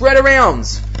going to spread around.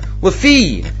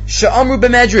 Lefi, she'amru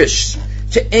b'medrash,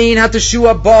 she'ein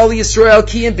hateshua bali Yisrael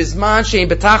kiyim bizman she'ein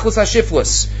betachlus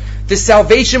hashiflus. The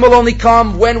salvation will only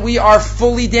come when we are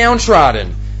fully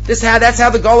downtrodden. That's how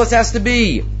the galus has to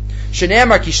be.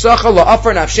 Shenamar kishacha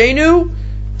la'afar nafshenu.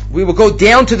 We will go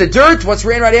down to the dirt. What's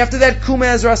written right after that? Kuma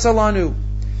ezra salanu.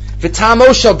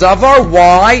 V'tamo shel davar.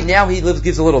 Why? Now he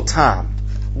gives a little tam.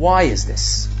 Why is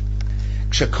this?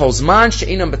 Kshekolzman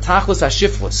she'inam betachlus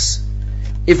hashiflus.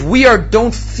 If we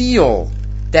don't feel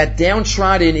that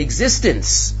downtrodden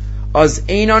existence, as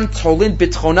einan tolin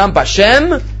bitchonam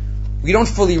bashem, we don't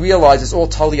fully realize it's all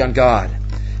totally on God.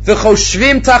 We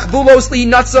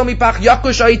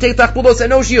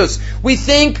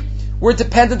think we're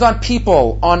dependent on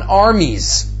people, on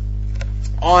armies,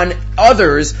 on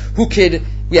others we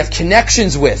have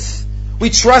connections with. We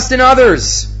trust in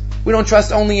others. We don't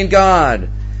trust only in God.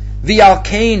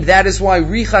 That is why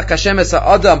why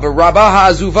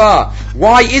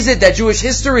is it that Jewish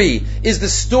history is the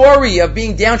story of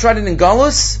being downtrodden in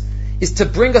galus? Is to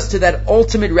bring us to that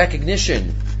ultimate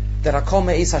recognition that Hakol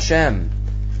Me'ez Hashem.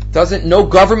 No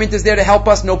government is there to help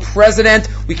us, no president.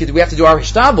 We have to do our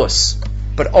hishtadlus,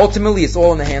 but ultimately it's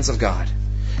all in the hands of God.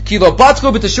 There's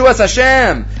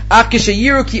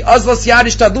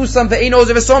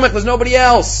nobody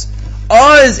else.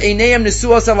 Only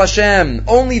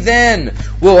then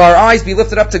will our eyes be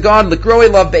lifted up to God.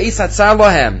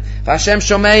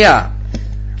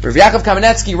 Rav Yaakov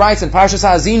Kamenetsky writes in Parshas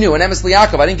Ha'azinu and Emes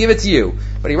Liyaakov, I didn't give it to you,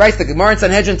 but he writes, the Gemara in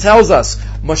Sanhedrin tells us,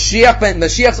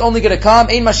 Mashiach's only going to come,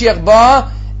 Ein Mashiach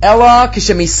ba, Ela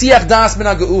Kishemisiach das min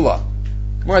ha'geula.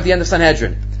 We're at the end of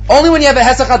Sanhedrin. Only when you have a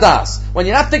Hesach Hadas. When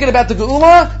you're not thinking about the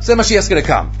Geula, so Mashiach's going to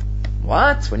come.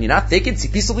 What? When you're not thinking, see,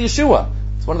 peace of Yeshua.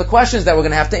 It's one of the questions that we're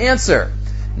going to have to answer.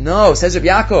 No, says Reb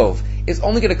Yaakov, it's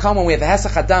only going to come when we have a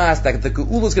Hesach Hadas, that the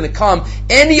Geula is going to come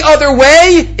any other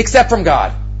way except from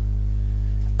God.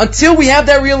 Until we have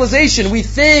that realization, we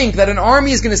think that an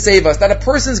army is going to save us, that a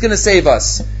person is going to save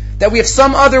us, that we have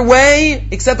some other way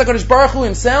except HaKadosh Baruch Hu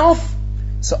himself.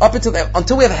 So up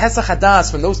until we have a Hesach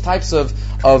Hadas from those types of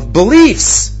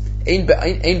beliefs, Ein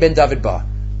Ben David Ba.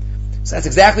 So that's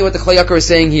exactly what the Klei Yakar is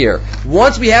saying here.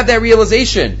 Once we have that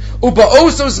realization, Uba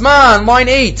Oso Zman, line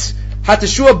 8,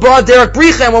 Hatashua Ba Derek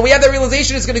Bricha, and when we have that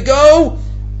realization, it's going to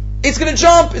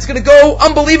jump, it's going to go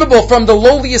unbelievable from the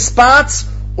lowliest spots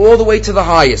all the way to the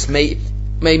highest. May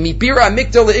Mibira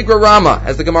Mikdal Igra Rama,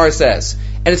 as the Gemara says.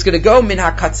 And it's going to go Min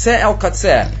HaKatzeh El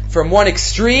Katzeh, from one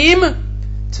extreme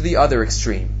to the other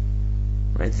extreme.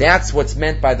 Right? That's what's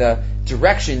meant by the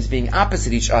directions being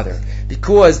opposite each other.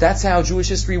 Because that's how Jewish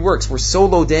history works. We're so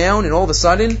low down, and all of a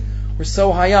sudden, we're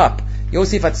so high up.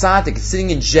 Yosef HaTzadik is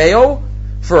sitting in jail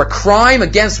for a crime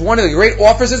against one of the great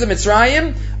officers of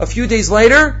Mitzrayim. A few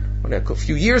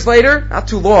years later, not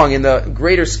too long in the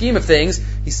greater scheme of things,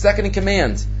 he's second in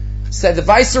command. Said the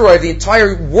viceroy of the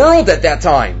entire world at that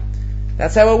time.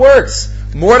 That's how it works.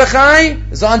 Mordechai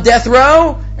is on death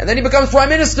row, and then he becomes prime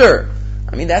minister.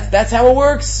 I mean, that's how it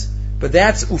works. But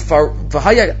that's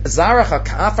v'haya zaracha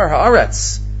ka'afar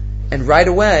haaretz, and right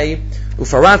away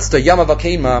ufaratz the yama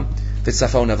v'keima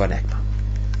v'tzafona v'nekma.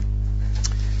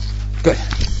 Good.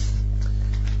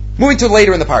 Moving to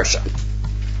later in the parsha.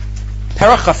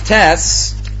 Perach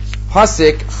Chavtes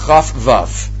Pasik Chav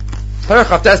Vav. Perach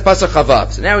Chavtes Pasik Chav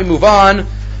Vav. So now we move on.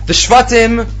 The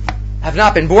Shvatim have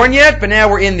not been born yet, but now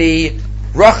we're in the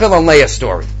Rachel and Leah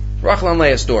story.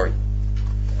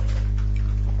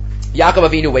 Yaakov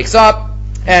Avinu wakes up,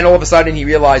 and all of a sudden he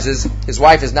realizes his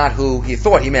wife is not who he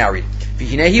thought he married.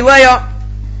 V'hinehi Leah.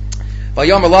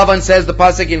 Vayomer Lavan, says the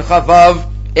pasuk in Chavav,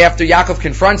 after Yaakov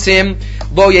confronts him,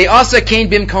 Lo ye'asa kain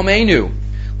bimkomenu,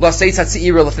 l'seitz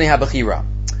hatzeira l'fnei habechira.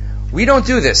 We don't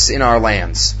do this in our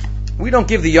lands. We don't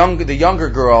give the younger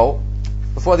girl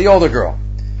before the older girl.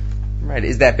 Right?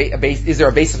 Is there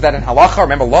a basis of that in halacha?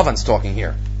 Remember, Lavan's talking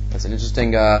here. That's an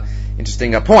interesting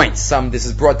point. This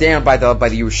is brought down by the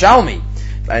Yerushalmi,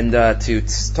 and to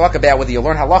talk about whether you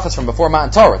learn halachas from before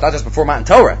Matan Torah. It's not just before Matan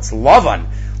Torah. It's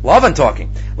Lavan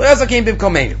talking.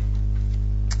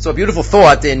 So a beautiful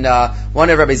thought in one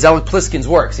of Rabbi Zelik Pliskin's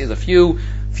works. He has a few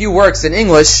works in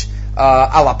English,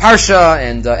 a la Parsha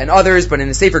and others, but in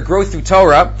the Sefer Growth Through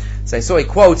Torah. So I saw he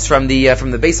quotes from the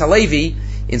Beis Halevi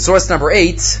in source number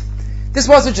 8. This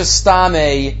wasn't just stam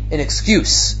an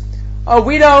excuse. Oh,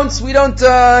 we don't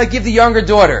give the younger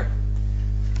daughter.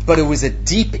 But it was a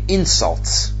deep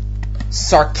insult,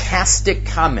 sarcastic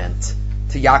comment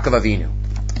to Yaakov Avinu.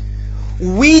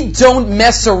 We don't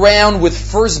mess around with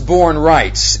firstborn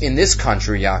rights in this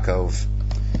country, Yaakov.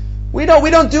 We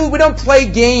don't play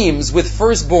games with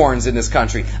firstborns in this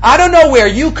country. I don't know where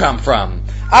you come from.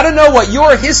 I don't know what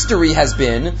your history has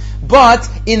been, but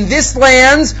in this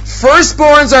land,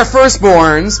 firstborns are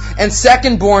firstborns, and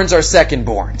secondborns are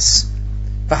secondborns.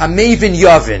 V'hamevin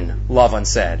yavin, Lavan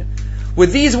said.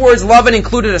 With these words, Lavan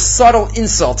included a subtle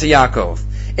insult to Yaakov.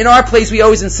 In our place, we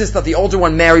always insist that the older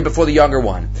one marry before the younger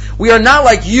one. We are not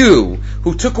like you,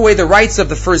 who took away the rights of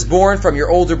the firstborn from your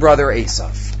older brother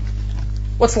Esav.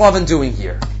 What's Lavan doing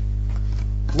here?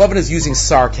 Lavan is using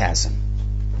sarcasm.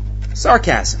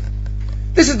 Sarcasm.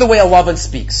 This is the way a Lavan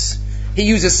speaks. He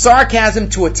uses sarcasm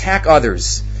to attack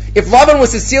others. If Lavan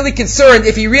was sincerely concerned,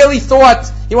 if he really thought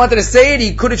he wanted to say it,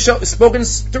 he could have spoken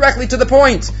directly to the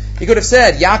point. He could have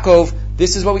said, Yaakov,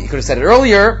 this is what he could have said it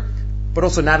earlier, but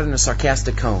also not in a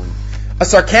sarcastic tone. A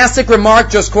sarcastic remark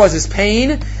just causes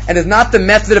pain and is not the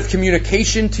method of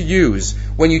communication to use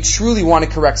when you truly want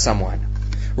to correct someone.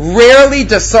 Rarely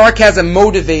does sarcasm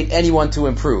motivate anyone to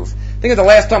improve. Think of the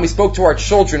last time we spoke to our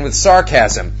children with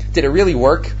sarcasm. Did it really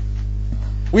work?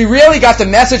 We really got the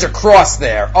message across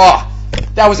there.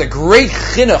 That was a great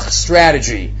chinuch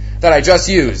strategy that I just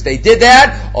used. They did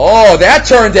that. Oh, that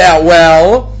turned out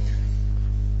well.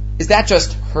 Is that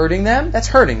just hurting them? That's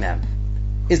hurting them.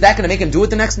 Is that going to make them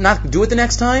not do it the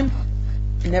next time?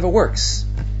 It never works.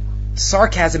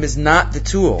 Sarcasm is not the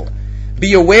tool.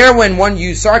 Be aware when one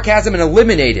uses sarcasm and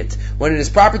eliminate it. When it is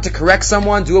proper to correct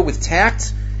someone, do it with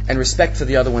tact and respect for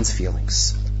the other one's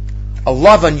feelings. A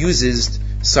Lavan uses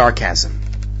sarcasm.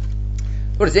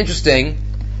 What is interesting,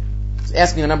 I was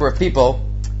asking a number of people,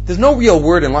 there's no real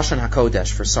word in Lashon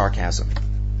HaKodesh for sarcasm.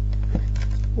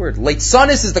 Word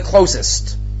leitzanis is the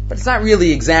closest, but it's not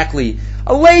really exactly.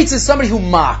 A leitz is somebody who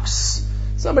mocks,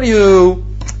 somebody who,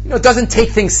 doesn't take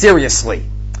things seriously.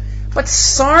 But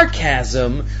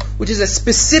sarcasm, which is a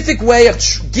specific way of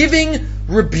giving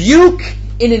rebuke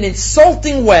in an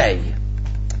insulting way,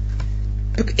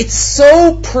 it's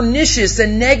so pernicious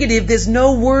and negative, there's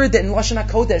no word that in Lashon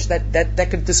HaKodesh that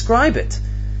could describe it.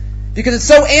 Because it's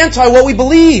so anti what we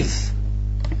believe.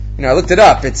 I looked it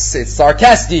up. It's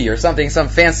sarcastic or something, some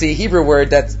fancy Hebrew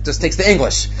word that just takes the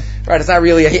English. Right? It's not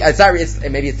really, maybe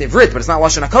it's Ivrit, but it's not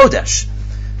Lashon HaKodesh.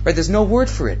 Right? There's no word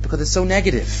for it because it's so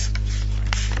negative.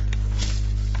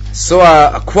 I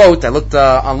saw a quote, I looked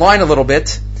online a little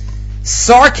bit.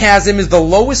 Sarcasm is the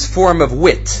lowest form of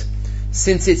wit,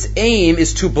 since its aim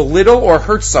is to belittle or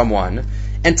hurt someone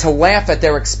and to laugh at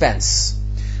their expense.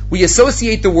 We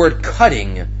associate the word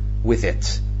cutting with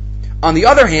it. On the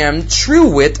other hand, true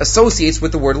wit associates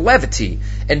with the word levity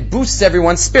and boosts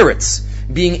everyone's spirits,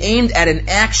 being aimed at an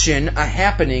action, a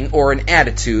happening, or an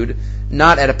attitude,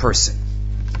 not at a person.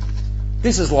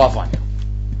 This is Lavan.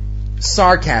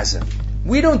 Sarcasm.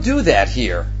 We don't do that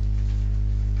here.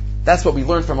 That's what we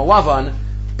learned from a Lavan.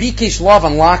 Bikish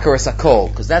Lavan Lakar Sakol,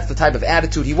 because that's the type of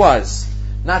attitude he was.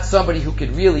 Not somebody who was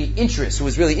really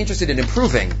interested in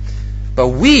improving. But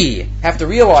we have to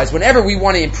realize whenever we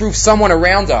want to improve someone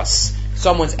around us,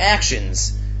 someone's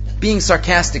actions, being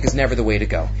sarcastic is never the way to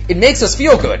go. It makes us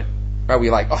feel good. Right?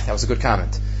 We're like, that was a good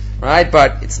comment. Right?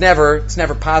 But it's never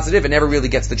positive. It never really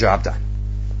gets the job done.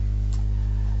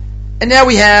 And now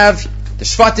we have the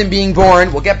Shvatim being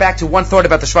born. We'll get back to one thought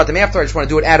about the Shvatim after. I just want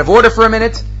to do it out of order for a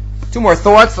minute. Two more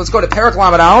thoughts. Let's go to Perek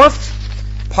Lamed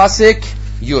Aleph, Pasuk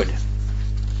Yud.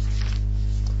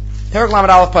 Perek Lamed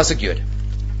Aleph, Pasuk Yud.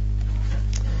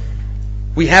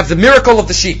 We have the miracle of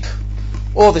the sheep.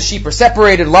 All the sheep are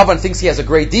separated. Lavan thinks he has a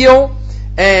great deal,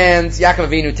 and Yaakov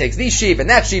Avinu takes these sheep and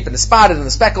that sheep and the spotted and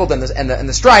the speckled and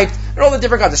the striped and all the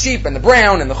different kinds of sheep and the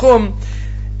brown and the chum.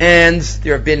 And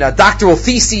there have been doctoral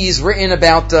theses written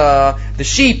about the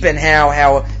sheep and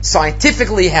how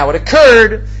scientifically how it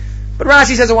occurred. But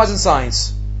Rashi says it wasn't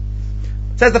science.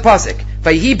 It says the pasuk,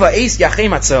 "Vayhi ba'es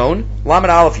yachem atzon," Lamed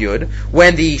Aleph Yud,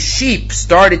 when the sheep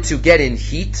started to get in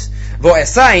heat. Yaakov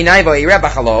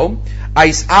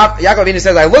Avinu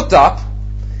says, I looked up.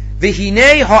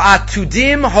 V'hinei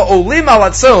ha'atudim ha'olim al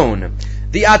atzon.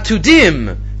 The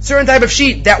atudim, certain type of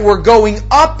sheep that were going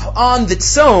up on the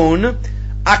tzon,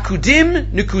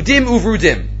 akudim, nukudim,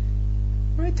 uvrudim.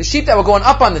 Right? The sheep that were going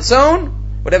up on the tzon,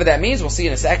 whatever that means, we'll see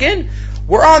in a second,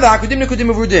 were on the akudim, nukudim,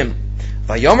 uvrudim.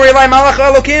 Vayomer elai malach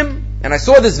elokim. And I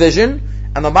saw this vision,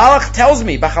 and the malach tells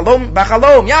me, Bachalom,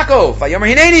 Yaakov,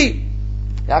 Vayomer hineni.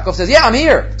 Yaakov says, I'm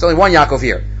here. There's only one Yaakov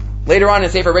here. Later on in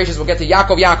Sefer Reishis, we'll get to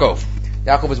Yaakov.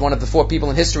 Yaakov was one of the 4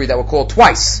 people in history that were called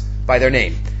twice by their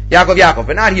name. Yaakov,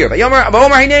 but not here. Vayomer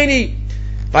hineni.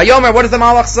 Vayomer, what does the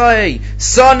malach say?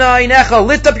 Sana inecha,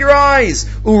 lift up your eyes.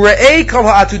 Ure'ei kol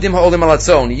ha'atudim ha'olim al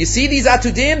atzon. You see these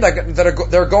atudim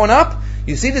that are going up?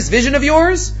 You see this vision of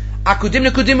yours? Akudim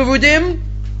nekudim uvudim?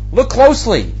 Look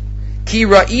closely. Ki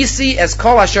ra'isi es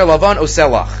kol asher Lavan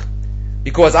oselach.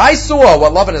 Because I saw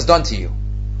what Lavan has done to you.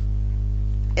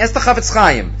 Ask the Chavetz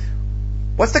Chaim,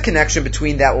 what's the connection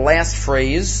between that last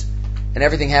phrase and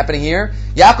everything happening here?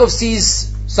 Yaakov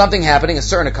sees something happening, a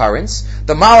certain occurrence.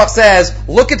 The Malach says,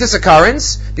 look at this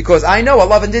occurrence, because I know what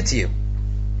Lavan did to you.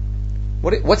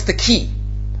 What's the key?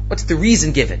 What's the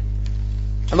reason given?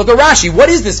 And look at Rashi, what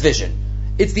is this vision?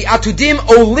 It's the Atudim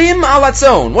Olim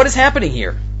Alatzon. What is happening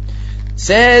here?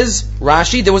 Says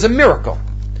Rashi, there was a miracle.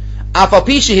 Afal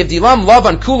pi shehivdilam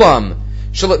Lavan kulam.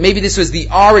 Maybe this was the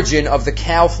origin of the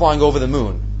cow flying over the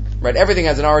moon. Right? Everything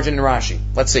has an origin in Rashi.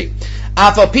 Let's see.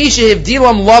 Afal pi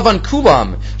shehivdilam Lavan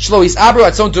kulam. Shlo isabru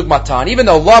atzon dugmatan. Even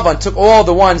though Lavan took all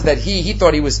the ones that he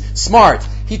thought he was smart,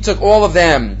 he took all of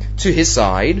them to his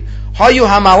side. Hayu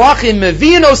hamalachim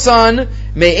mevianosan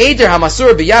me'eder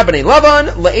hamasur b'yad b'nei Lavan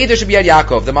le'eder sheb'yad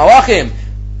Yaakov. The malachim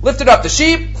lifted up the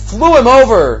sheep, flew him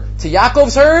over to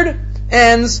Yaakov's herd,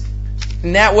 and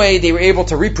in that way they were able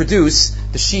to reproduce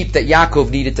the sheep that Yaakov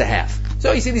needed to have.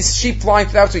 So you see these sheep flying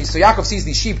throughout, so Yaakov sees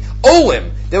these sheep,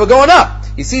 olim, they were going up.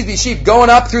 He sees these sheep going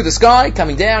up through the sky,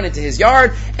 coming down into his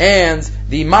yard, and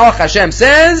the Malach Hashem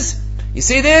says, you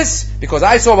see this? Because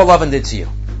I saw what Lavan did to you.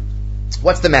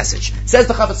 What's the message? Says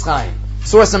the Chavetz Chaim,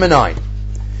 source number 9.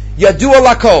 Yadua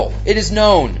lakol, it is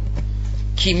known.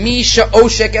 Kimi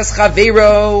sha'oshek es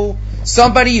chavero,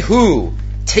 somebody who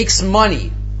takes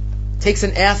money, takes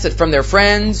an asset from their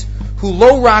friends, who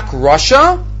lo rak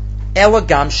rasha,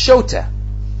 elagam shota.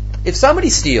 If somebody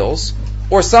steals,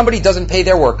 or somebody doesn't pay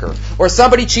their worker, or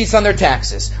somebody cheats on their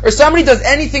taxes, or somebody does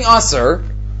anything asur,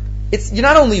 you're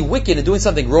not only wicked and doing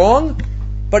something wrong,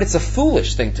 but it's a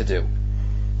foolish thing to do.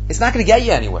 It's not going to get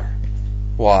you anywhere.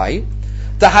 Why?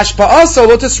 The hashpa'aso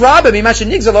lo tisrabe mimashe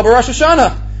nigzal over Rosh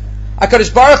Hashanah.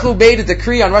 HaKadosh Baruch Hu made a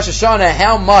decree on Rosh Hashanah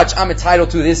how much I'm entitled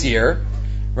to this year.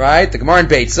 Right? The Gemara in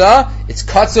Beitzah, it's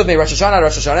Katsuv me Rosh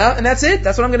Hashanah, and that's it.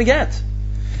 That's what I'm going to get.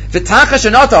 V'tacha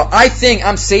shenata, I think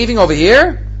I'm saving over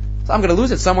here, so I'm going to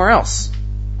lose it somewhere else.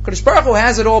 HaKadosh Baruch Hu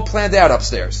has it all planned out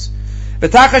upstairs.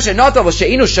 V'tacha shenata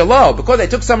l'she'inu shalo, because I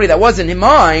took somebody that wasn't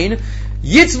mine,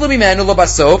 yitzlu mimenu lo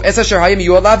basov es asher hayim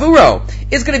yu'al lavuro.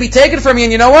 It's going to be taken from me,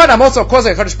 and you know what? I'm also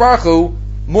causing HaKadosh Baruch Hu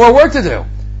more work to do.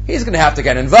 He's going to have to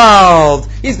get involved.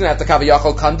 He's going to have to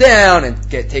kaviyachol come down and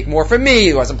take more from me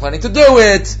who wasn't planning to do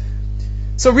it.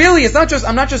 So really, it's not just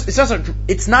rishus,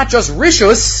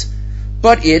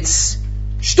 but it's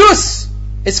shtus.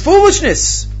 It's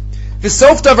foolishness.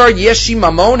 V'sof davar yeshi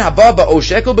mamon haba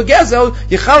ba'oshekel begezel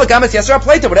yichal gam et yasser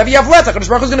plata. Whatever you have left, HaKadosh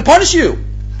Baruch Hu is going to punish you.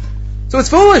 So it's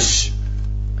foolish.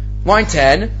 Line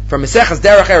 10 from Maseches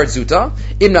Derech Eretz Zuta: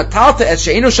 Im natalta et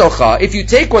she'enu shalcha. If you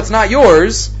take what's not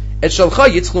yours, et shalcha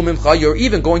yitzchu mimcha, you're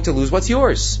even going to lose what's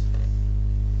yours.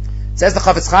 Says the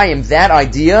Chafetz Chaim, that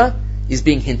idea is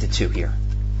being hinted to here.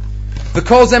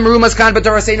 V'kol zeh merumas kan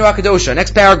b'toraseinu hakadosha.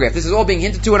 Next paragraph. This is all being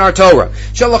hinted to in our Torah.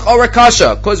 Shalach ora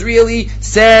kasha, because really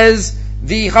says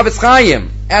the Chafetz Chaim,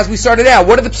 as we started out.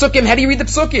 What are the psukim? How do you read the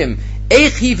psukim?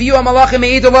 Eich hiviu hamalachim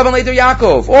me'edo Lavan le'eder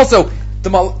Yaakov. Also,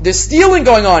 there's stealing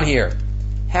going on here.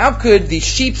 How could the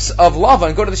sheeps of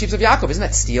Lavan go to the sheeps of Yaakov? Isn't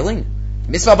that stealing?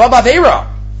 Mitzvah baba veira.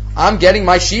 I'm getting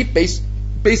my sheep based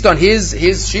on his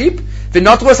sheep.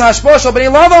 V'notros hashpo shel bnei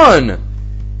Lavan.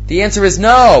 The answer is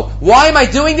no. Why am I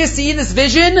doing this? See this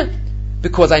vision?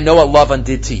 Because I know what Lavan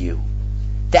did to you.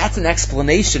 That's an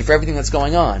explanation for everything that's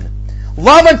going on.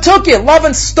 Lavan took it.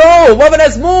 Lavan stole. Lavan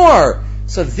has more.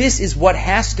 So this is what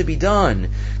has to be done.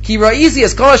 Ki ra'izi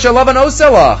es kol asher Lavan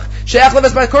oselach. She'ach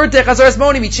leves b'kortech azares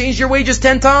monim. He changed your wages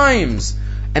 10 times.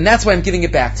 And that's why I'm giving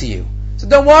it back to you. So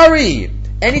don't worry.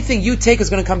 Anything you take is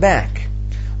going to come back.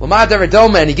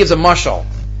 And he gives a mashal.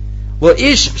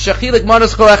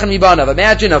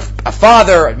 Imagine a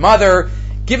father, a mother,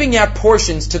 giving out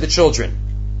portions to the children.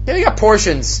 Giving out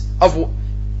portions of,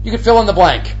 you can fill in the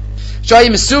blank.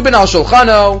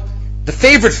 The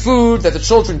favorite food that the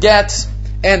children get,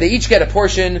 and they each get a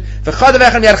portion. All of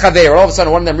a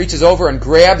sudden one of them reaches over and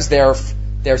grabs their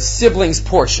sibling's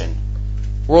portion.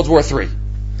 World War III.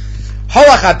 And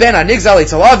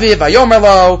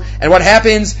what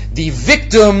happens? The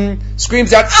victim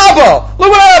screams out, Abba! Look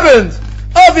what happened!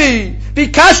 Avi! He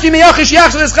asked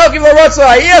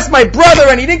my brother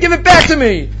and he didn't give it back to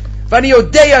me. And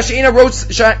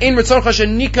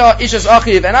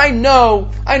I know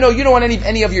you don't want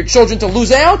any of your children to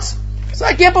lose out. So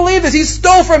I can't believe this. He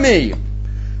stole from me.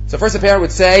 So first a parent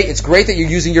would say, it's great that you're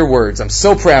using your words. I'm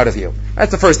so proud of you.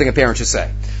 That's the first thing a parent should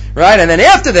say. Right? And then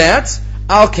after that,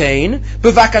 Al Kain,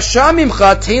 b'vakasha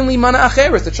mimcha tein li mana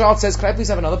acheres. The child says, can I please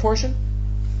have another portion?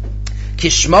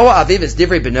 Kishmoa aviv es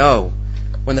divrei beno.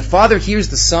 When the father hears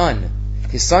his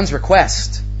son's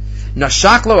request,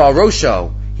 nashaklo al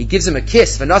rosho, he gives him a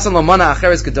kiss, v'nasan lo mana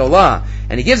acheres gedola,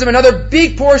 and he gives him another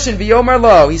big portion, v'yomer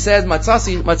lo. He says,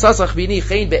 matzasach bini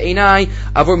chein be'enai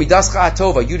avor midascha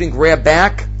atova. You didn't grab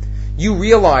back. You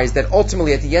realize that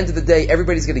ultimately, at the end of the day,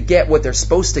 everybody's going to get what they're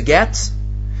supposed to get.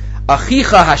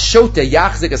 Achicha hashote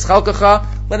yachzik eschalkacha.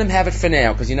 Let him have it for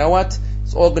now, because you know what?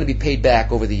 It's all going to be paid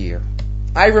back over the year.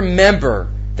 I remember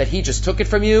that he just took it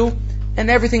from you,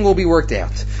 and everything will be worked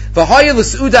out. V'haya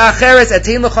l'suda acheres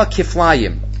atein lecha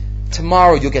kiflayim.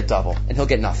 Tomorrow you'll get double, and he'll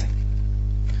get nothing.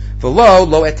 V'lo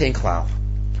lo etein klal.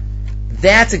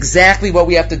 That's exactly what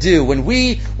we have to do. When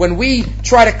we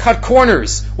try to cut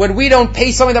corners, when we don't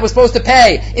pay something that we're supposed to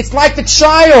pay, it's like the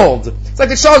child. It's like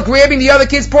the child grabbing the other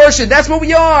kid's portion. That's what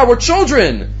we are. We're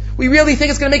children. We really think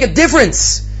it's going to make a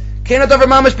difference. HaKadosh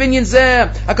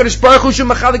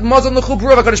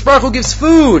Baruch Hu gives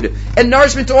food and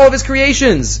nourishment to all of his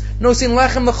creations. Nosin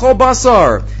lechem l'chol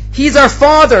basar. He's our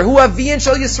Father. Hu aviyin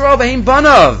shel Yisrael v'heim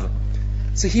banav.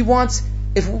 So he wants,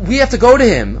 if we have to go to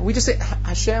him, we just say,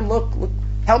 Hashem, look,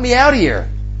 help me out here.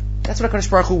 That's what HaKadosh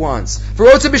Baruch Hu wants. He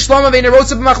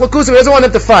doesn't want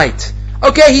him to fight.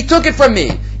 Okay, he took it from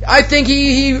me. I think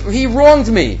he wronged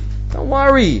me. Don't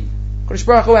worry. HaKadosh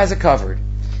Baruch Hu has it covered.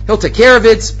 He'll take care of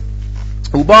it.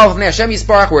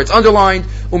 Where it's underlined.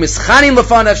 You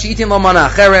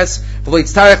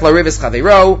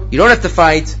don't have to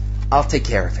fight. I'll take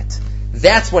care of it.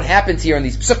 That's what happens here in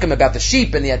these psukim about the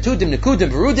sheep and the atudim,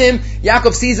 nekudim, verudim.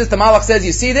 Yaakov sees this. The Malach says,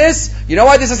 you see this? You know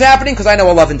why this is happening? Because I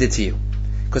know what Lavan did to you.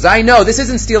 Because I know this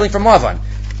isn't stealing from Lavan.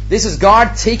 This is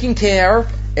God taking care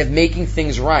of making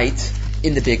things right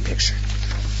in the big picture.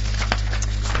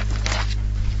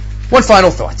 One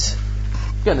final thought.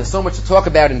 Again, there's so much to talk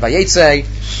about in Vayeitzei.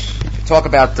 talk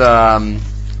about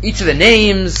each of the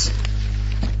names.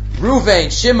 Reuven,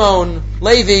 Shimon,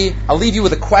 Levi. I'll leave you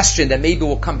with a question that maybe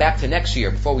we'll come back to next year.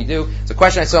 Before we do, it's a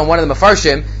question I saw in one of the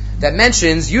Mefarshim that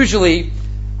mentions usually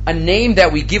a name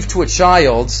that we give to a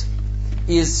child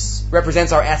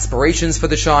represents our aspirations for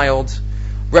the child,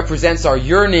 represents our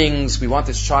yearnings. We want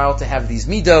this child to have these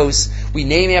midos. We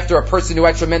name after a person who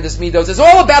had tremendous midos. It's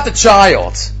all about the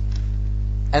child.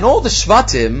 And all the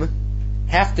Shvatim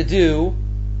have to do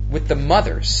with the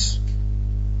mothers.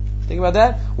 Think about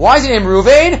that. Why is he named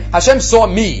Reuven? Hashem saw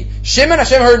me. Shimon,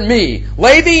 Hashem heard me.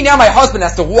 Levi, now my husband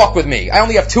has to walk with me. I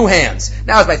only have 2 hands.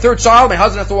 Now as my 3rd child, my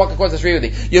husband has to walk across the street with me.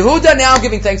 Yehuda, now I'm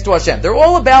giving thanks to Hashem. They're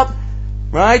all about,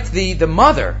 right, the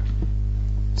mother.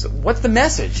 So what's the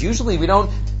message? Usually we don't,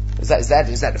 is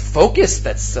that a focus?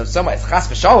 That's somewhat, it's chas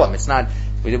v'shalom. It's not,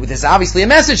 there's obviously a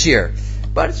message here.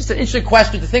 But it's just an interesting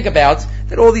question to think about,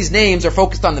 that all these names are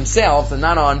focused on themselves and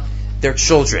not on their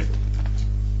children.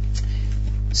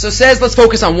 So it says, let's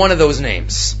focus on one of those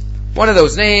names. One of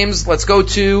those names, let's go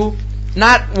to,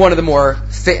 not one of the more,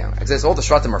 it says all the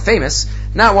Shvatim are famous,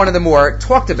 not one of the more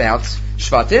talked about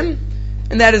Shvatim,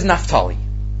 and that is Naphtali.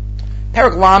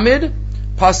 Perek Lamed,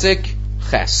 Pasuk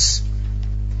Ches.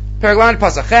 Perek Lamed,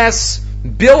 Pasuk Ches,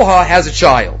 Bilhah has a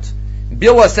child.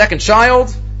 Bilhah's second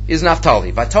child is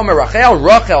Naphtali. Vatomer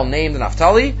Rachel named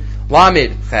Naphtali,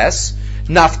 Lamed Ches,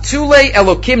 Naftule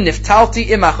Elokim Niftalti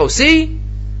Imachosi,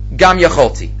 Gam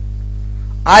Yacholti.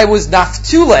 I was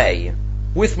Naftule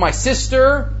with my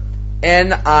sister,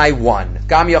 and I won.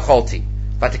 Gam Yacholti.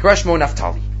 Vatikreshmo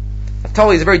Naftali.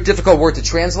 Naftali is a very difficult word to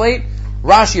translate.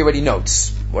 Rashi already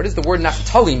notes. What does the word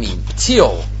Naftali mean?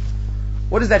 Til.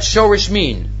 What does that shorish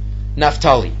mean?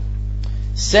 Naftali.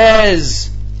 Says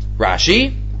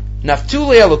Rashi,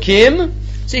 Naftule Elokim.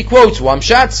 So he quotes one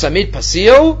shot, Samid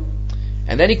Pasil,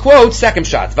 and then he quotes second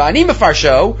shot. Va'ani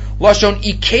mefarsho lashon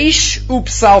ikesh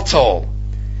upsaltol.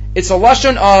 It's a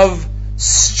lashon of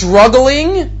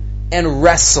struggling and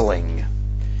wrestling.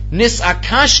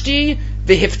 Nisakashti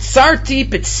v'hiftzarti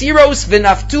pitziros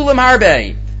v'naftulim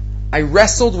harbe. I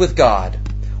wrestled with God.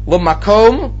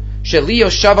 L'makom sheli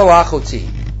yoshav achoti.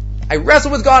 I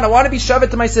wrestled with God. I want to be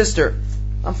shaved to my sister.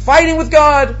 I'm fighting with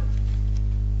God.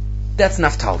 That's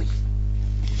Naphtali.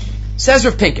 Says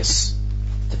Rav Pinkus,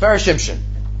 Tefer Shimshon,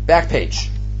 back page.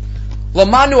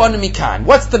 Lamanu anu mikan.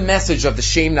 What's the message of the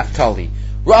Shem Naphtali?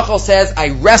 Rachel says, I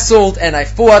wrestled and I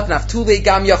fought. Naftule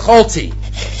gam yacholti.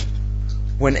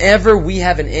 Whenever we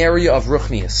have an area of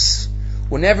ruchnius,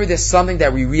 whenever there's something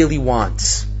that we really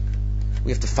want,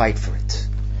 we have to fight for it.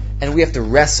 And we have to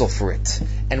wrestle for it.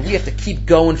 And we have to keep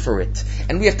going for it.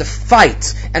 And we have to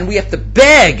fight. And we have to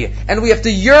beg. And we have to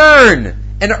yearn.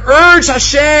 And urge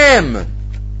Hashem.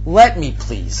 Let me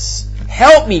please.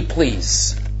 Help me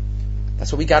please.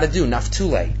 That's what we gotta do.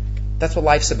 Naftule. That's what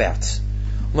life's about.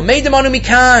 L'meidem anu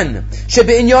mikan.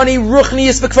 Shebe'inyoni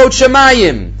ruchnius b'kvot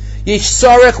shemayim.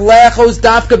 Yishsorech lechos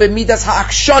dafka b'midas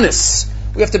ha'akshonis.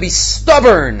 We have to be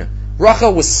stubborn.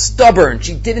 Rachel was stubborn.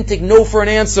 She didn't take no for an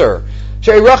answer.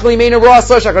 Hashem doesn't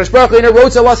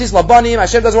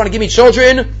want to give me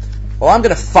children. Well, I'm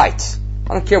going to fight.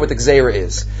 I don't care what the gzeira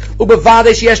is. I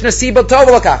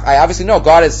obviously know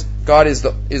God is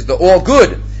the all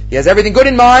good. He has everything good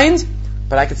in mind,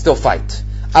 but I can still fight.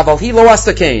 We're not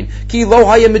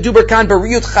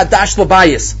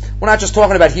just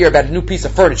talking about here about a new piece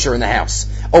of furniture in the house.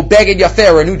 Oh, beged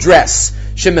yafer, a new dress.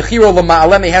 It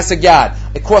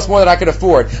costs more than I could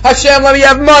afford. Hashem, let me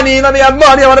have money.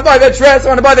 I want to buy that dress. I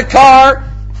want to buy the car.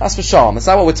 Chas v'shalom. That's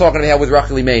not what we're talking about with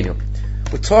Rachel Imenu.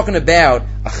 We're talking about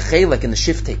a chelek in the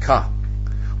Shiftei Ka.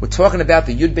 We're talking about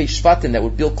the Yud Bei Shvatim that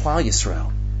would build Klal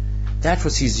Yisrael. That's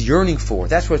what she's yearning for.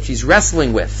 That's what she's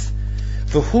wrestling with.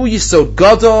 V'hu yisod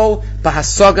gadol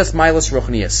b'hasagas mailas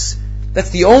ruchnius. That's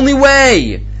the only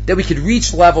way that we could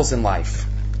reach levels in life.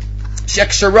 When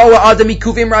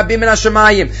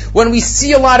we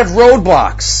see a lot of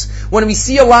roadblocks, when we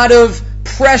see a lot of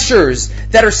pressures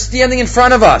that are standing in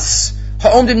front of us,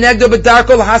 how could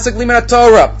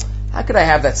I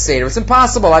have that Seder? It's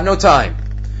impossible. I have no time.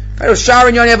 We got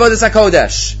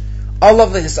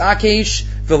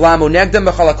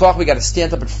to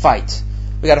stand up and fight.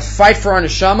 We got to fight for our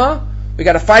neshama. We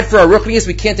got to fight for our ruchnius.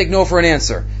 We can't take no for an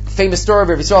answer. Famous story of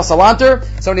Rav Yisrael Salanter.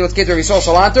 Somebody once came to Rav Yisrael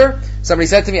Salanter. Somebody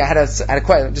said to me, I had a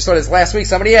question, just saw this last week.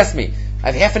 Somebody asked me,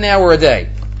 I have half an hour a day.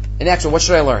 In action, what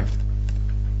should I learn?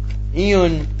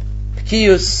 Iyun,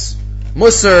 Pekiyus,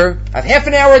 Musar. I have half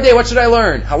an hour a day. What should I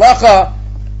learn? Halacha.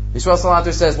 Yisrael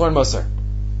Salanter says, learn Musar.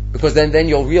 Because then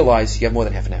you'll realize you have more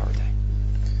than half an hour a day.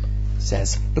 He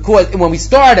says, because when we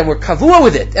start and we're kavua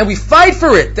with it, and we fight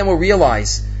for it, then we'll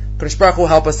realize Kodesh Baruch Hu will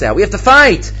help us out. We have to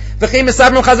fight. And that's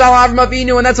what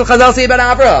Chazal say about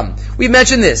Avraham. We've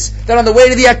mentioned this, that on the way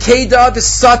to the Akedah, the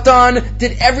Satan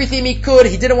did everything he could.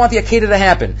 He didn't want the Akedah to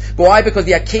happen. But why? Because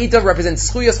the Akedah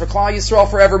represents Schuyas for Klal Yisrael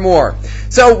forevermore.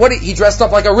 So he dressed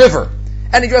up like a river.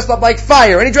 And he dressed up like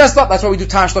fire. And he dressed up, that's why we do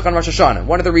Tashluk on Rosh Hashanah.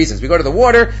 One of the reasons. We go to the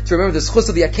water to remember the schus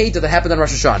of the Akedah that happened on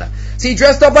Rosh Hashanah. So he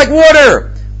dressed up like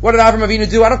water. What did Avraham Avinu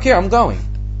do? I don't care, I'm going.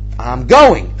 I'm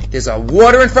going. There's a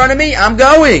water in front of me, I'm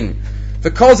going. You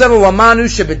could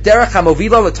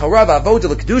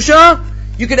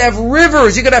have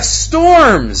rivers, you could have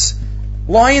storms,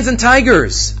 lions and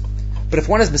tigers. But if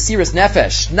one has Mesiras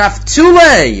Nefesh,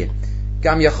 Naftule,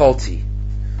 Gam Yacholti.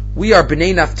 We are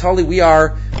B'nai Naftali, we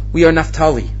are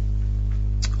Naftali.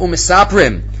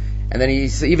 Umisaprim. And then he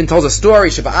even tells a story,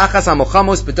 Shava'achas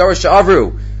HaMochamos B'dor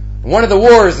Sha'avru. In one of the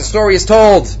wars, the story is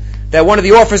told that one of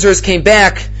the officers came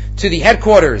back to the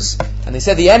headquarters, and they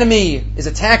said the enemy is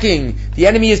attacking, the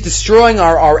enemy is destroying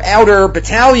our outer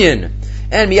battalion.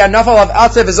 And miyad nafal av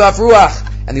atzev v'zaf ruach.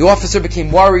 And the officer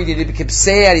became worried, he became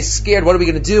sad, he's scared, what are we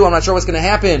going to do? I'm not sure what's going to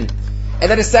happen.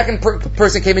 And then a second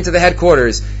person came into the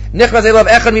headquarters.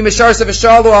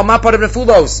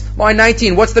 Line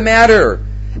 19, what's the matter?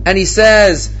 And he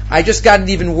says, I just got an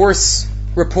even worse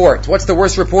report. What's the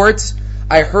worst report?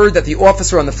 I heard that the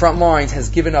officer on the front lines has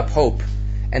given up hope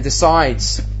and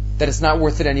decides that it's not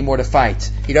worth it anymore to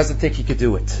fight. He doesn't think he could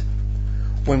do it.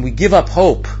 When we give up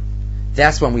hope,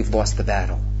 that's when we've lost the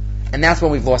battle. And that's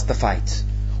when we've lost the fight.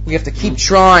 We have to keep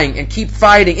trying and keep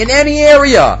fighting in any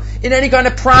area, in any kind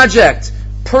of project,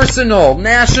 personal,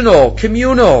 national,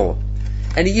 communal.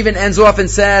 And he even ends off and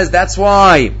says, that's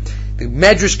why the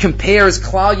Medrash compares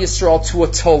Klal Yisrael to a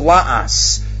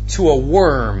tola'as, to a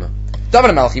worm. David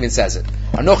HaMelech even says it.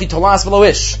 Anochi tola'as v'lo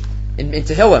ish, in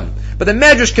Tehillim. But the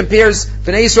Medrash compares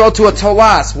Bnei Yisrael to a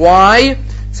tolas. Why? It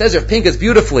says Rav Pinkus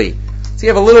beautifully. So you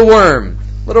have a little worm.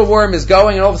 Little worm is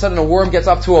going, and all of a sudden a worm gets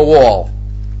up to a wall.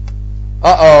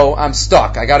 Uh-oh, I'm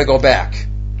stuck. I gotta go back.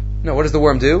 No, what does the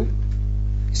worm do?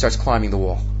 He starts climbing the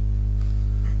wall.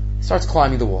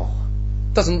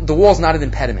 The wall's not an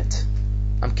impediment.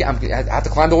 I have to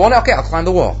climb the wall now? Okay, I'll climb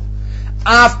the wall.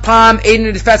 Af pam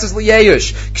einin nitfeses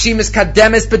liyeyush. Kshimis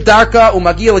kademes bedarka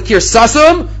umagia lakir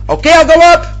sasum. Okay, I'll go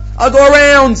up. I'll go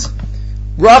around.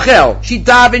 Rachel, she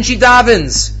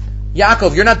davens.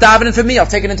 Yaakov, you're not davening for me, I'll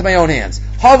take it into my own hands.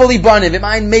 Havali banim,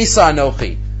 v'mayin mesa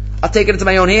anochi. I'll take it into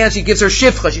my own hands. She gives her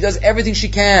shifcha. She does everything she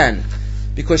can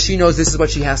because she knows this is what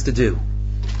she has to do.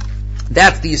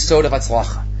 That's the yesod of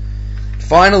Hatzlacha.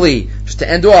 Finally, just to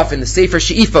end off in the Sefer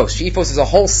She'ifos. She'ifos is a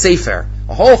whole Sefer,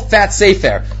 a whole fat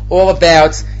Sefer, all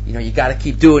about, you gotta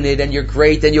keep doing it, and you're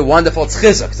great, and you're wonderful. It's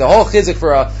chizuk. It's a whole chizuk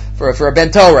for a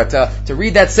Ben Torah. To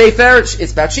read that Sefer,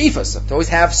 it's about She'ifos, to always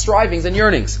have strivings and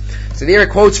yearnings. So there it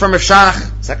quotes from Rav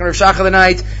Shach, second Rav Shach of the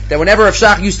night, that whenever Rav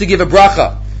Shach used to give a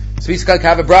bracha, so he used to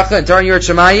have a bracha, and during Yerat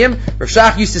Shemayim, Rav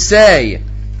Shach used to say,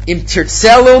 Im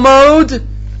tirtzel lomod,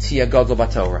 tia gadol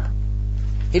b'Torah.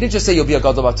 He didn't just say you'll be a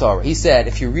gadol b'Torah. He said,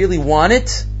 if you really want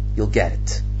it, you'll get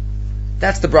it.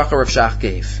 That's the bracha Rav Shach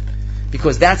gave.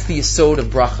 Because that's the yesod of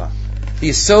bracha. The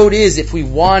yesod is, if we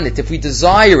want it, if we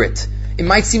desire it, it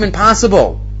might seem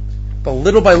impossible. But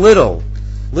little by little,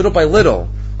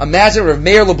 imagine what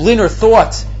Meir Lubliner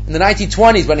thought in the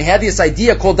 1920s when he had this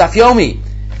idea called Daf Yomi.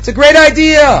 It's a great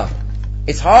idea.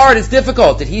 It's hard, it's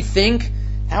difficult. Did he think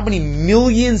how many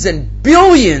millions and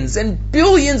billions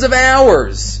of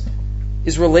hours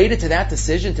is related to that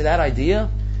decision, to that idea?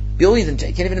 Billions, and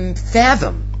can't even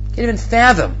fathom.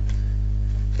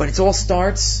 But it all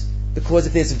starts because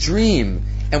if there's a dream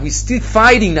and we still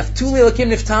fighting, naftuli elakim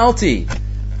niftalti.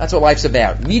 That's what life's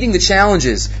about. Meeting the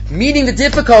challenges, meeting the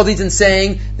difficulties, and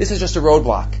saying, this is just a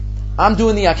roadblock. I'm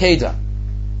doing the Akedah.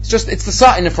 It's the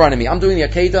Satan in front of me. I'm doing the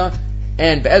Akedah,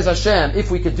 and Be'ez Hashem, if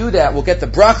we could do that, we'll get the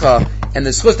bracha and the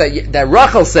schus that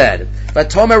Rachel said.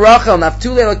 Vatomer Rachel,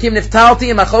 naftule elakim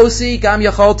niftalti machosi gam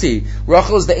yacholti.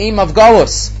 Rachel is the aim of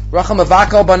Galus. Rachel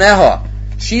mavakal baneha.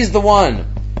 She's the one.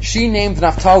 She named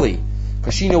Naphtali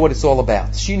because she knew what it's all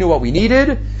about. She knew what we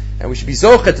needed, and we should be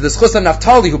zochet to the schus of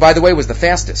Naphtali, who, by the way, was the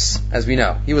fastest, as we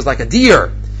know. He was like a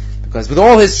deer, because with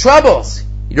all his troubles,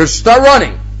 you just start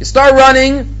running. You start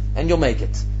running, and you'll make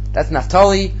it. That's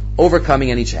Naphtali overcoming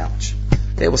any challenge.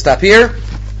 Okay, we'll stop here,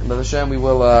 and B'ez Hashem we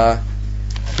will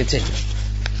continue.